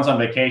say, Ron's on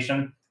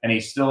vacation, and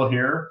he's still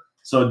here.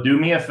 So do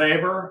me a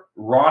favor.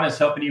 Ron is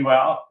helping you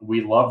out.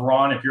 We love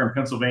Ron. If you're in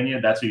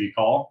Pennsylvania, that's who you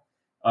call.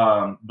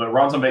 But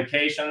Ron's on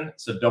vacation,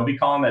 so don't be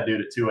calling that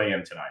dude at 2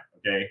 a.m. tonight,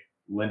 okay?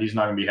 Lindy's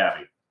not going to be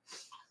happy.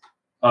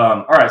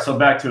 All right, so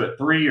back to it.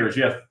 3 years.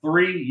 You have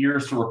 3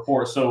 years to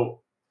report.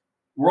 So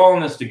we're all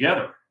in this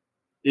together.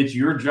 It's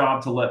your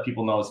job to let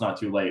people know it's not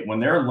too late.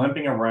 When they're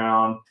limping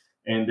around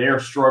and they're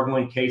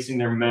struggling casing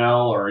their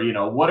mail or,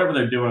 whatever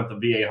they're doing at the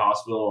VA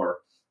hospital or,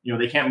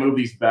 they can't move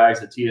these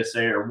bags at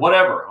TSA or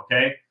whatever,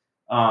 okay?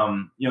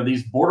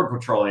 These Border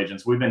Patrol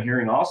agents, we've been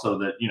hearing also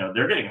that,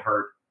 they're getting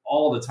hurt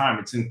all the time.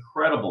 It's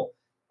incredible.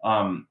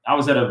 I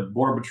was at a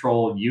Border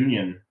Patrol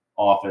union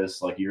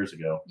office like years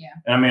ago. Yeah.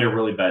 And I made a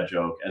really bad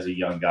joke as a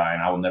young guy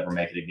and I will never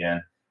make it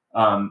again.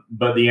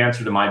 But the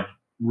answer to my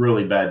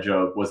really bad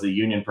joke was the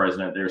union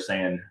president. They're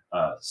saying,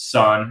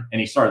 son, and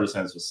he started the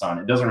sentence with son.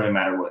 It doesn't really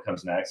matter what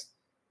comes next.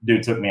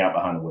 Dude took me out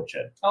behind the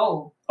woodshed.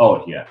 Oh,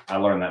 yeah. I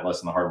learned that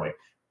lesson the hard way.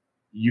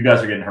 You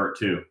guys are getting hurt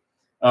too.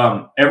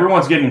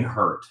 Everyone's getting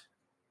hurt,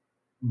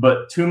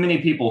 but too many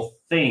people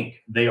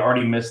think they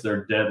already missed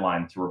their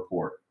deadline to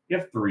report. You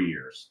have 3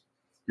 years.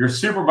 Your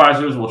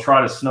supervisors will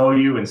try to snow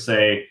you and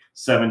say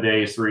 7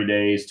 days, 3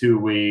 days, 2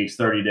 weeks,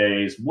 30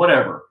 days,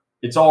 whatever.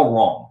 It's all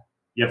wrong.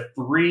 You have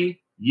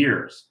 3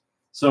 years.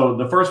 So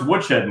the first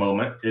woodshed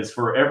moment is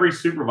for every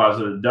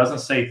supervisor that doesn't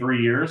say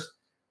 3 years,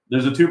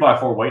 there's a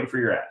 2x4 waiting for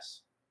your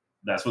ass.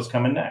 That's what's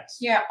coming next.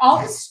 Yeah,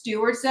 all the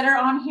stewards that are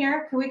on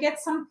here, can we get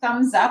some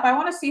thumbs up? I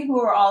want to see who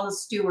are all the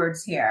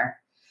stewards here.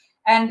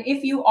 And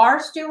if you are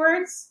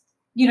stewards,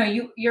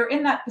 you're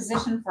in that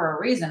position for a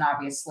reason,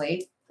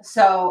 obviously.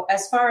 So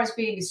as far as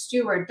being a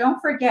steward, don't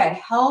forget,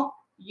 help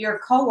your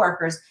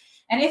coworkers.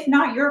 And if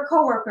not your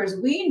coworkers,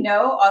 we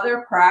know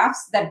other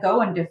crafts that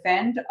go and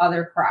defend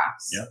other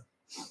crafts. Yeah.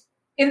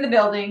 In the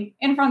building,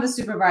 in front of the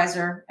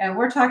supervisor. And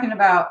we're talking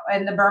about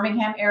in the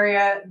Birmingham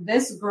area,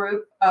 this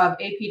group of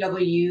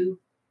APW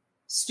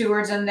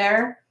stewards in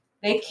there,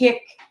 they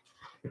kick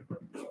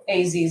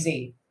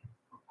AZZ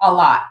a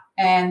lot.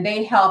 And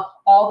they help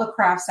all the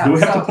crafts out. Do we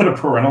have to put a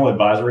parental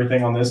advisory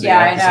thing on this? Yeah,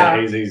 I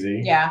know. Say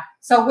AZZ. Yeah.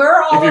 So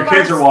we're all. If your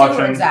kids are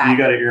watching, you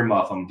got to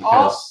earmuff them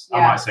because I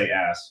might say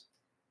ass.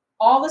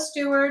 All the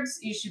stewards,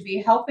 you should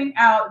be helping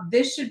out.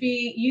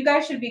 You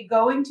guys should be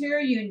going to your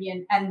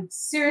union and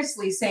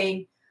seriously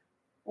saying,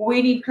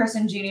 we need Chris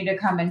and Jeannie to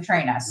come and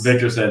train us.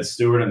 Victor said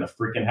steward in the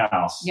freaking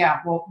house. Yeah,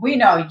 well, we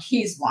know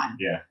he's one.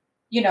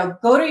 Yeah.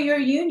 Go to your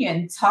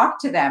union,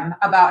 talk to them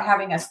about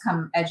having us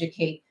come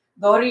educate.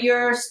 Go to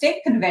your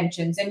state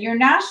conventions and your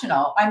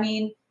national. I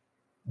mean,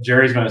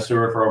 Jerry's been a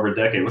steward for over a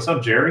decade. What's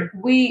up, Jerry?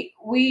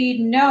 We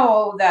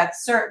know that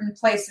certain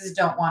places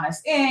don't want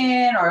us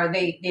in or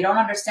they don't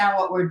understand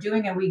what we're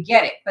doing and we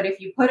get it. But if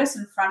you put us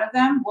in front of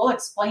them, we'll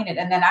explain it.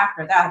 And then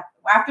after that,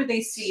 after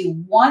they see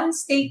one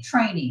state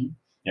training,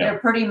 they're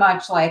pretty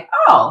much like,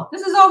 oh,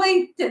 this is all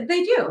they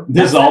do.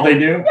 This is all they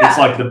do? Yeah. It's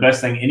like the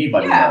best thing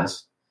anybody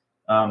does.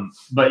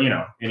 But,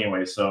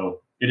 anyway,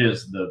 so it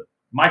is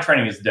my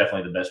training is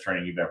definitely the best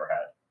training you've ever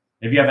had.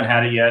 If you haven't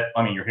had it yet,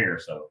 I mean, you're here,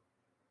 so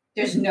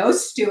There's no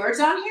stewards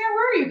on here?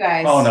 Where are you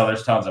guys? Oh, no,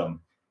 there's tons of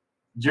them.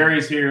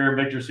 Jerry's here.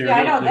 Victor's here. Yeah,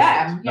 I know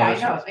them. No, I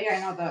know. Yeah, I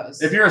know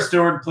those. If you're a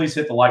steward, please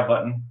hit the like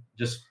button.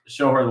 Just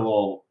show her the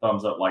little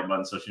thumbs up like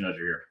button so she knows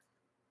you're here.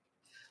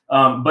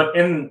 But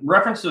in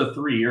reference to the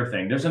 3-year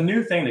thing, there's a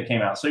new thing that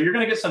came out. So you're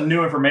going to get some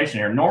new information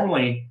here.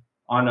 Normally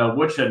on a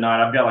Woodshed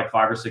night, I've got like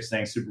 5 or 6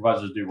 things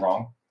supervisors do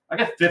wrong. I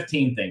got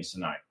 15 things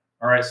tonight.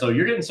 All right. So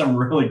you're getting some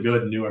really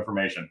good new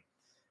information.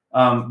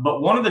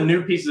 But one of the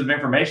new pieces of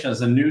information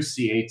is a new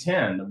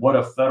CA10, what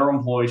a federal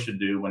employee should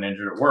do when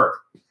injured at work.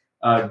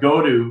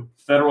 Go to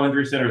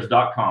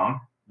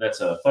federalinjurycenters.com.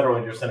 That's a Federal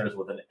Injury Centers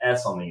with an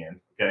S on the end.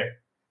 Okay.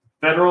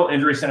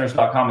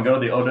 Federalinjurycenters.com and go to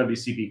the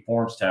OWCP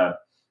forms tab.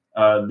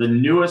 The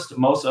newest,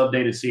 most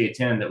updated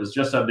CA10 that was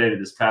just updated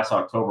this past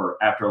October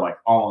after like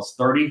almost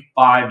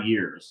 35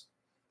 years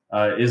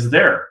is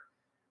there.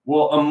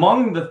 Well,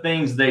 among the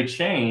things they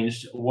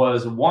changed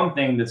was one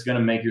thing that's going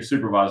to make your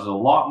supervisors a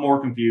lot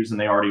more confused than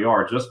they already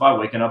are just by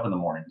waking up in the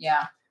morning.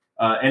 Yeah.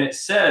 And it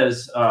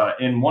says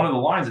in one of the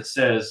lines, it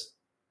says,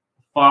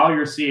 file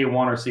your CA1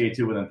 or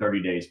CA2 within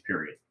 30 days,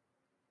 period.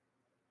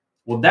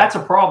 Well, that's a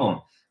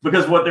problem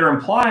because what they're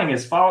implying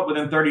is file it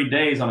within 30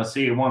 days on a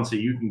CA1 so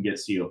you can get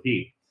COP.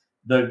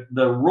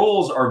 The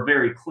rules are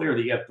very clear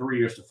that you have 3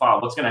 years to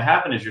file. What's going to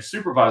happen is your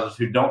supervisors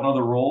who don't know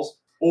the rules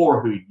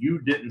or who you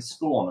didn't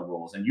school on the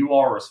rules, and you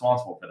are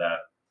responsible for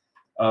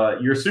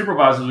that, your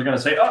supervisors are going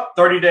to say,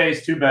 30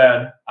 days, too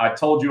bad. I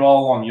told you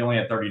all along you only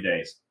had 30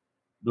 days.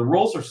 The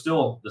rules are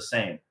still the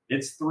same.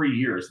 It's 3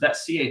 years. That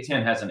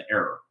CA10 has an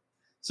error.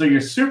 So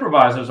your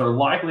supervisors are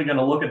likely going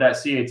to look at that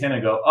CA10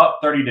 and go,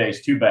 30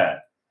 days, too bad.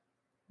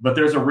 But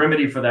there's a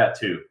remedy for that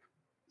too.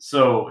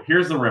 So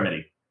here's the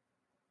remedy.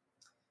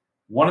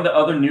 One of the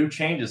other new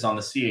changes on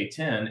the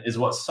CA10 is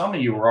what some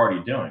of you are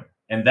already doing,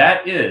 and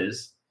that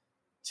is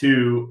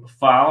to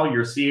file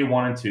your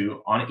CA1 and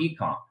 2 on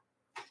eComp.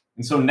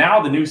 And so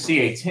now the new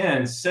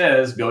CA10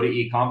 says go to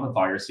eComp and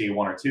file your CA1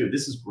 or 2.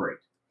 This is great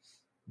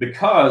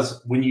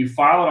because when you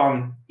file it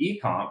on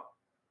eComp,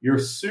 your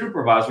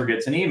supervisor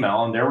gets an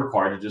email and they're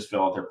required to just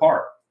fill out their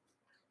part.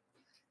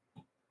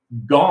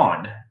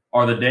 Gone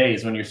are the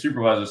days when your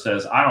supervisor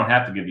says, I don't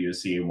have to give you a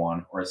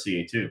CA1 or a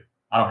CA2.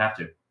 I don't have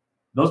to.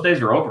 Those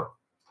days are over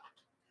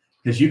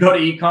because you go to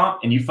eComp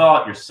and you fill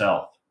out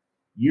yourself.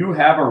 You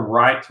have a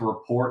right to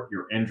report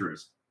your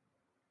injuries.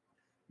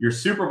 Your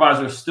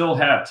supervisors still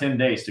have 10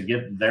 days to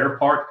get their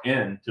part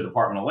in to the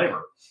Department of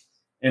Labor.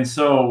 And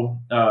so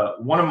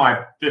one of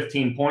my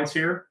 15 points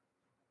here,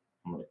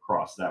 I'm going to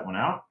cross that one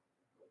out,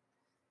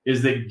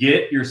 is that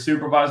get your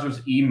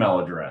supervisor's email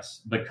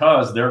address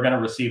because they're going to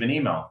receive an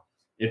email.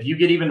 If you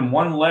get even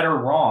one letter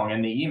wrong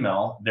in the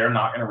email, they're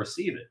not going to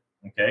receive it.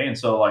 Okay. And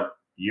so like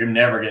you're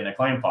never getting a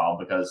claim filed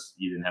because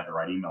you didn't have the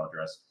right email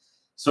address.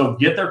 So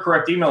get their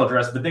correct email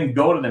address, but then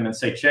go to them and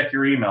say, check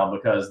your email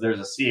because there's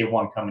a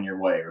CA1 coming your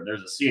way or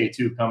there's a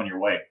CA2 coming your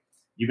way.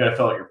 You got to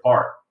fill out your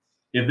part.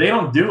 If they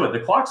don't do it, the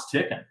clock's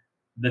ticking.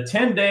 The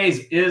 10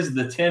 days is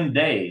the 10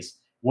 days,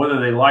 whether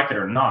they like it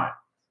or not.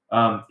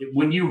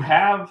 When you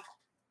have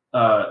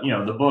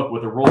the book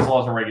with the rules,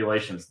 laws, and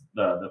regulations,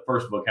 the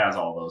first book has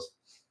all those.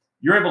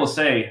 You're able to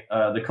say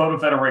the Code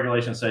of Federal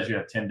Regulations says you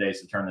have 10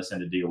 days to turn this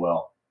into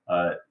DOL.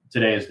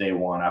 Today is day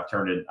 1.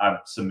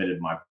 I've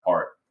submitted my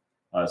part.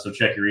 So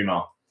check your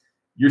email.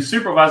 Your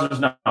supervisors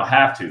now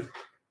have to,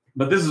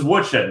 but this is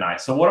Woodshed night.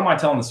 So what am I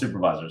telling the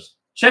supervisors?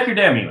 Check your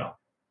damn email.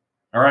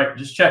 All right,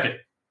 just check it.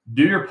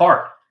 Do your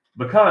part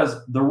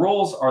because the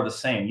rules are the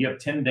same. You have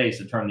 10 days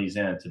to turn these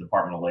in to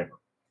Department of Labor.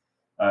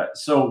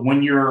 So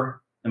when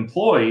your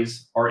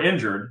employees are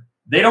injured,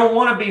 they don't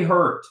want to be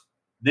hurt.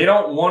 They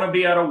don't want to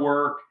be out of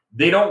work.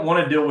 They don't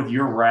want to deal with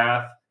your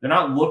wrath. They're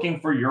not looking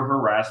for your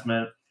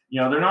harassment.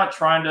 They're not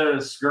trying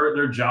to skirt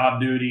their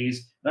job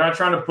duties. They're not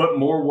trying to put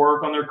more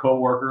work on their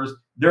coworkers.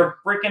 They're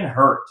freaking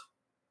hurt.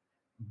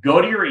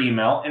 Go to your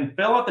email and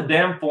fill out the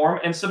damn form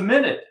and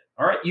submit it.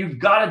 All right. You've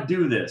got to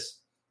do this.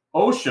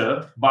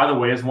 OSHA, by the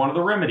way, is one of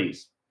the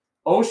remedies.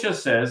 OSHA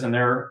says in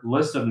their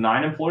list of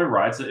 9 employee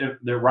rights, that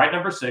the right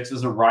number 6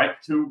 is a right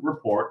to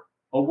report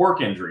a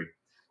work injury.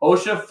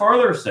 OSHA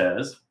further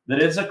says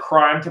that it's a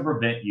crime to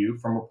prevent you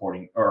from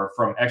reporting or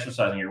from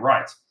exercising your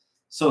rights.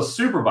 So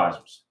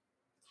supervisors,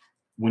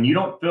 when you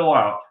don't fill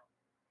out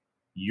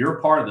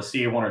your part of the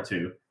CA1 or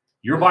 2,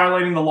 you're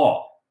violating the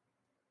law.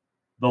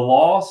 The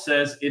law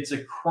says it's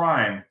a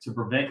crime to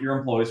prevent your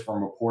employees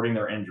from reporting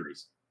their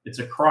injuries. It's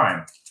a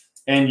crime.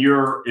 And if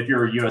you're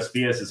a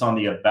USPS, it's on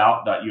the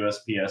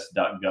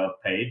about.usps.gov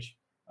page.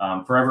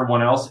 For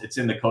everyone else, it's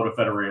in the Code of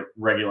Federal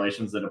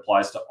Regulations that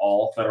applies to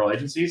all federal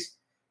agencies,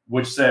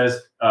 which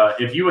says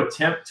if you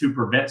attempt to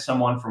prevent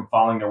someone from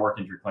filing their work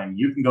injury claim,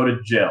 you can go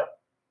to jail.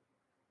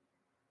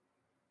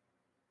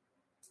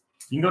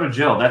 You can go to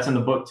jail. That's in the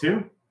book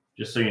too.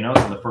 Just so you know,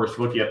 it's in the first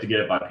book. You have to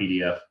get it by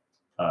PDF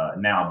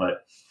now.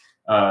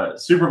 But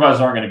supervisors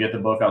aren't going to get the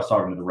book. I was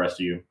talking to the rest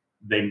of you.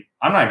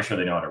 I'm not even sure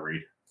they know how to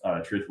read,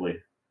 truthfully.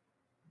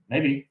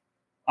 Maybe.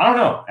 I don't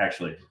know,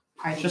 actually.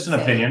 It's just an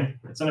opinion.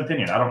 It's an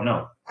opinion. I don't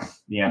know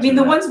the answer. I mean,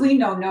 the ones we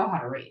know how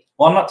to read.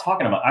 Well, I'm not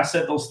talking about. I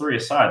set those three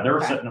aside. They're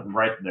sitting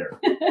right there.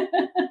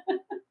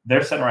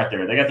 They're sitting right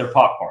there. They got their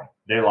popcorn.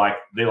 They like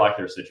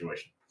their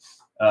situation.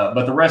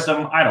 But the rest of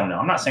them, I don't know.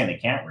 I'm not saying they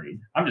can't read.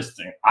 I'm just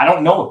saying I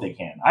don't know if they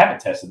can. I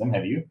haven't tested them.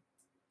 Have you?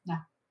 No.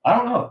 I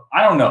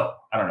don't know.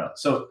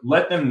 So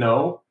let them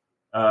know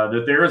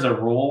that there is a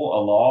rule,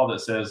 a law that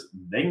says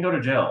they can go to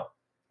jail.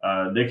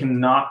 They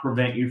cannot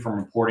prevent you from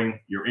reporting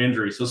your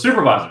injury. So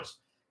supervisors,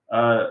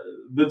 the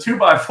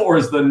 2x4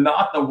 is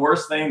not the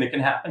worst thing that can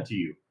happen to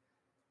you.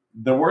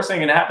 The worst thing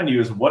that can happen to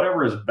you is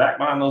whatever is back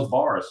behind those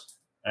bars,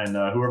 and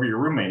whoever your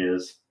roommate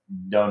is,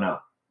 don't know.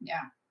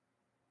 Yeah.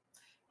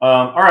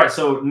 All right.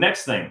 So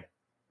next thing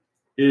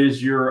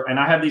is and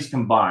I have these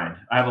combined.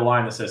 I have a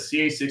line that says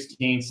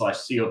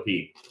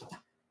CA16/COP.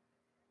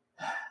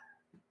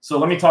 So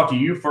let me talk to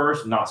you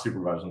first, not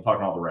supervisors. I'm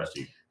talking to all the rest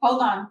of you.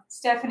 Hold on,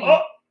 Stephanie.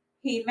 Oh.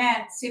 He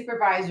meant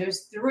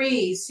supervisors,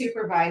 3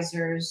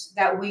 supervisors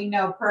that we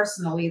know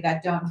personally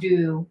that don't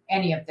do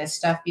any of this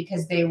stuff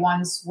because they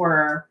once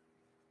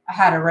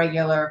had a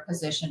regular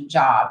position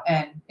job,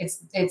 and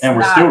it's and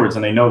we're stewards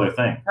and they know their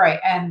thing, right?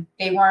 And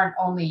they weren't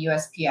only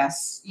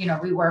USPS.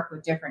 We work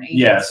with different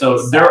agencies. Yeah, so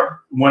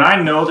when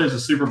I know there's a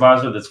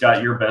supervisor that's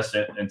got your best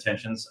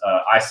intentions,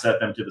 I set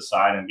them to the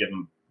side and give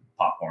them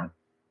popcorn.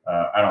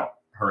 I don't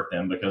hurt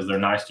them because they're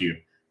nice to you,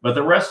 but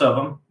the rest of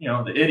them,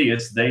 the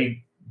idiots,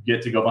 they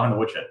get to go behind the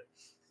woodshed.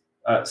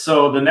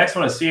 So the next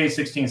one is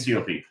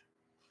CA16-COP.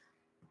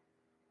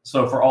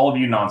 So for all of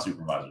you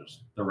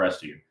non-supervisors, the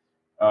rest of you,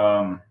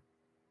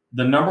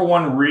 the number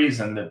one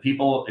reason that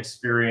people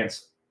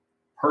experience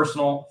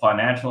personal,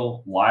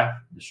 financial, life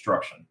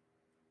destruction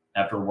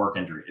after work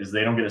injury is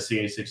they don't get a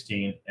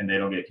CA16 and they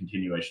don't get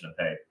continuation of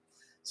pay.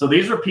 So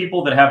these are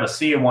people that have a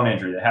CA1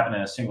 injury that happened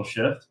in a single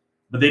shift,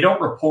 but they don't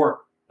report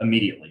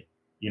immediately.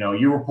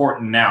 You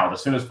report now. The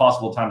soonest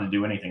possible time to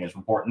do anything is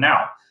report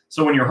now.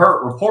 So when you're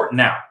hurt, report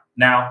now.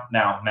 Now,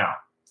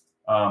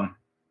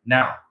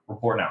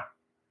 report now.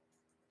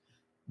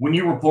 When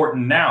you report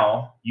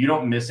now, you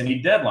don't miss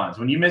any deadlines.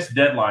 When you miss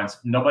deadlines,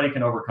 nobody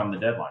can overcome the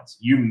deadlines.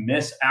 You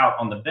miss out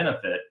on the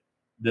benefit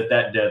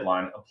that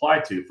deadline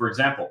applied to. For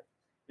example,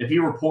 if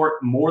you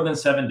report more than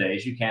 7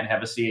 days, you can't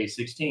have a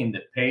CA16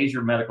 that pays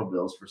your medical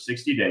bills for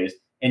 60 days,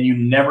 and you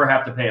never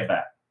have to pay it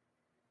back.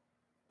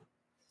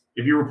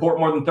 If you report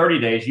more than 30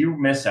 days, you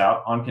miss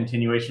out on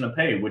continuation of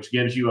pay, which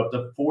gives you up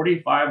to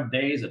 45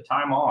 days of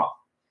time off.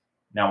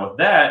 Now, with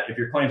that, if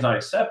your claim's not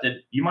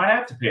accepted, you might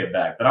have to pay it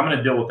back. But I'm going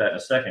to deal with that in a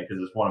second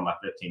because it's one of my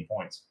 15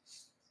 points.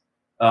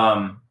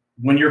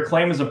 When your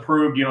claim is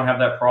approved, you don't have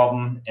that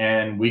problem,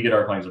 and we get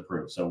our claims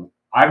approved. So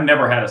I've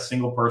never had a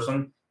single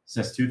person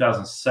since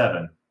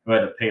 2007 who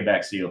had to pay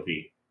back COP.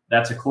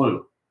 That's a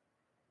clue.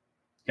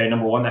 Okay,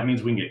 number one, that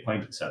means we can get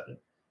claims accepted,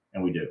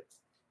 and we do.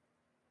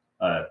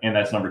 And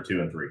that's number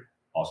 2 and 3.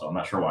 Also, I'm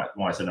not sure why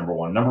I said number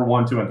 1. Number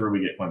 1, 2, and 3, we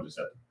get claims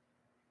accepted.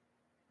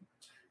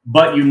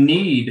 But you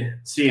need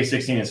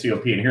CA16 and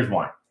COP, and here's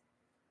why.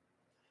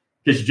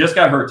 Because you just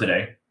got hurt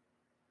today.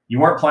 You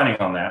weren't planning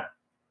on that.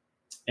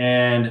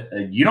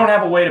 And you don't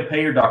have a way to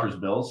pay your doctor's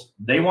bills.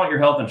 They want your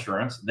health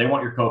insurance. They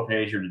want your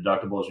co-pays, your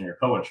deductibles, and your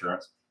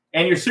co-insurance.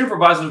 And your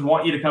supervisors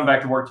want you to come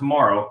back to work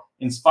tomorrow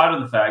in spite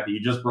of the fact that you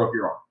just broke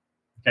your arm.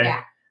 Okay?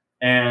 Yeah.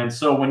 And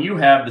so when you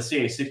have the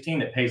CA16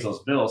 that pays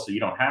those bills so you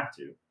don't have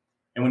to,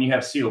 and when you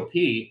have COP,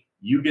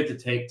 you get to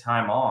take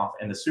time off,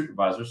 and the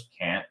supervisors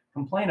can't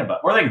complain about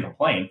it. Or they can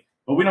complain,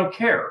 but we don't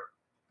care.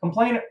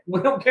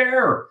 We don't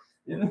care.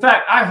 In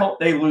fact, I hope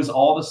they lose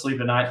all the sleep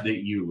at night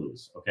that you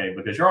lose, okay,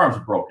 because your arm's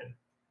broken.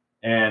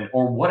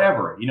 Or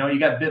whatever, you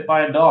got bit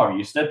by a dog,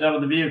 you stepped out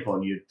of the vehicle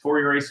and you tore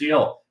your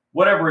ACL,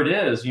 whatever it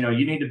is, you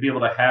need to be able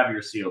to have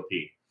your COP.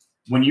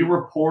 When you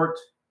report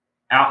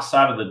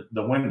outside of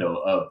the window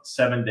of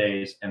 7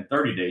 days and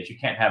 30 days, you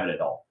can't have it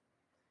at all.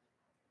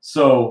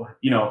 So,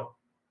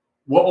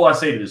 what will I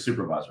say to the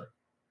supervisor?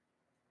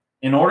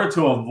 In order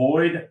to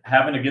avoid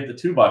having to get the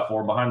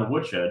 2x4 behind the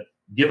woodshed,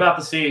 give out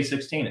the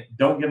CA16.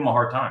 Don't give them a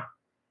hard time.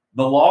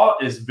 The law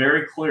is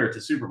very clear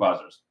to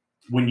supervisors.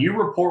 When you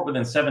report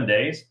within 7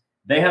 days,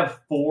 they have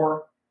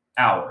 4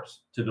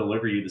 hours to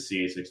deliver you the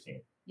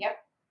CA16. Yep.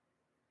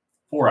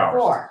 4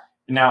 hours. 4.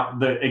 Now,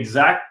 the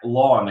exact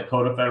law in the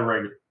Code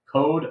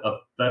of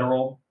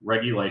Federal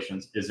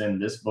Regulations is in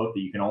this book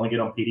that you can only get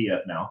on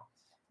PDF now.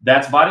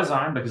 That's by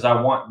design because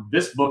I want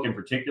this book in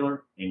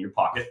particular in your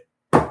pocket.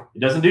 It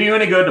doesn't do you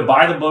any good to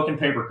buy the book in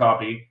paper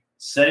copy,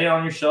 set it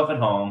on your shelf at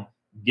home,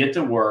 get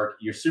to work.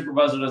 Your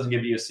supervisor doesn't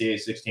give you a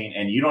CA16,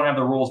 and you don't have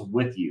the rules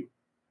with you.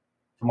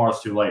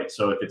 Tomorrow's too late.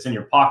 So if it's in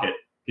your pocket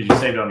because you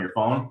saved it on your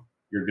phone,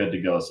 you're good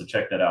to go. So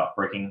check that out,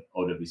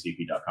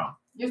 breakingowcp.com.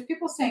 There's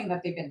people saying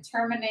that they've been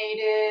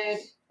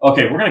terminated.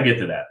 Okay, we're going to get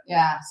to that.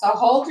 Yeah, so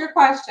hold your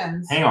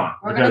questions. Hang on.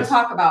 We're going to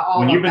talk about all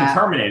of that. When you've been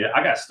terminated,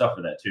 I got stuff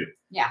for that too.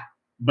 Yeah.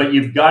 But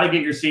you've got to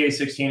get your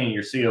CA16 and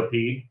your COP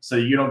so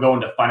you don't go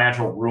into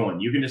financial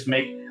ruin. You can just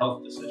make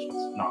health decisions,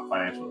 not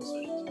financial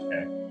decisions,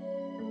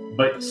 okay?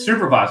 But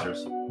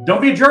supervisors, don't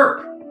be a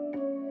jerk.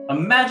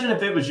 Imagine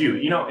if it was you.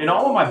 In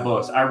all of my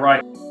books, I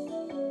write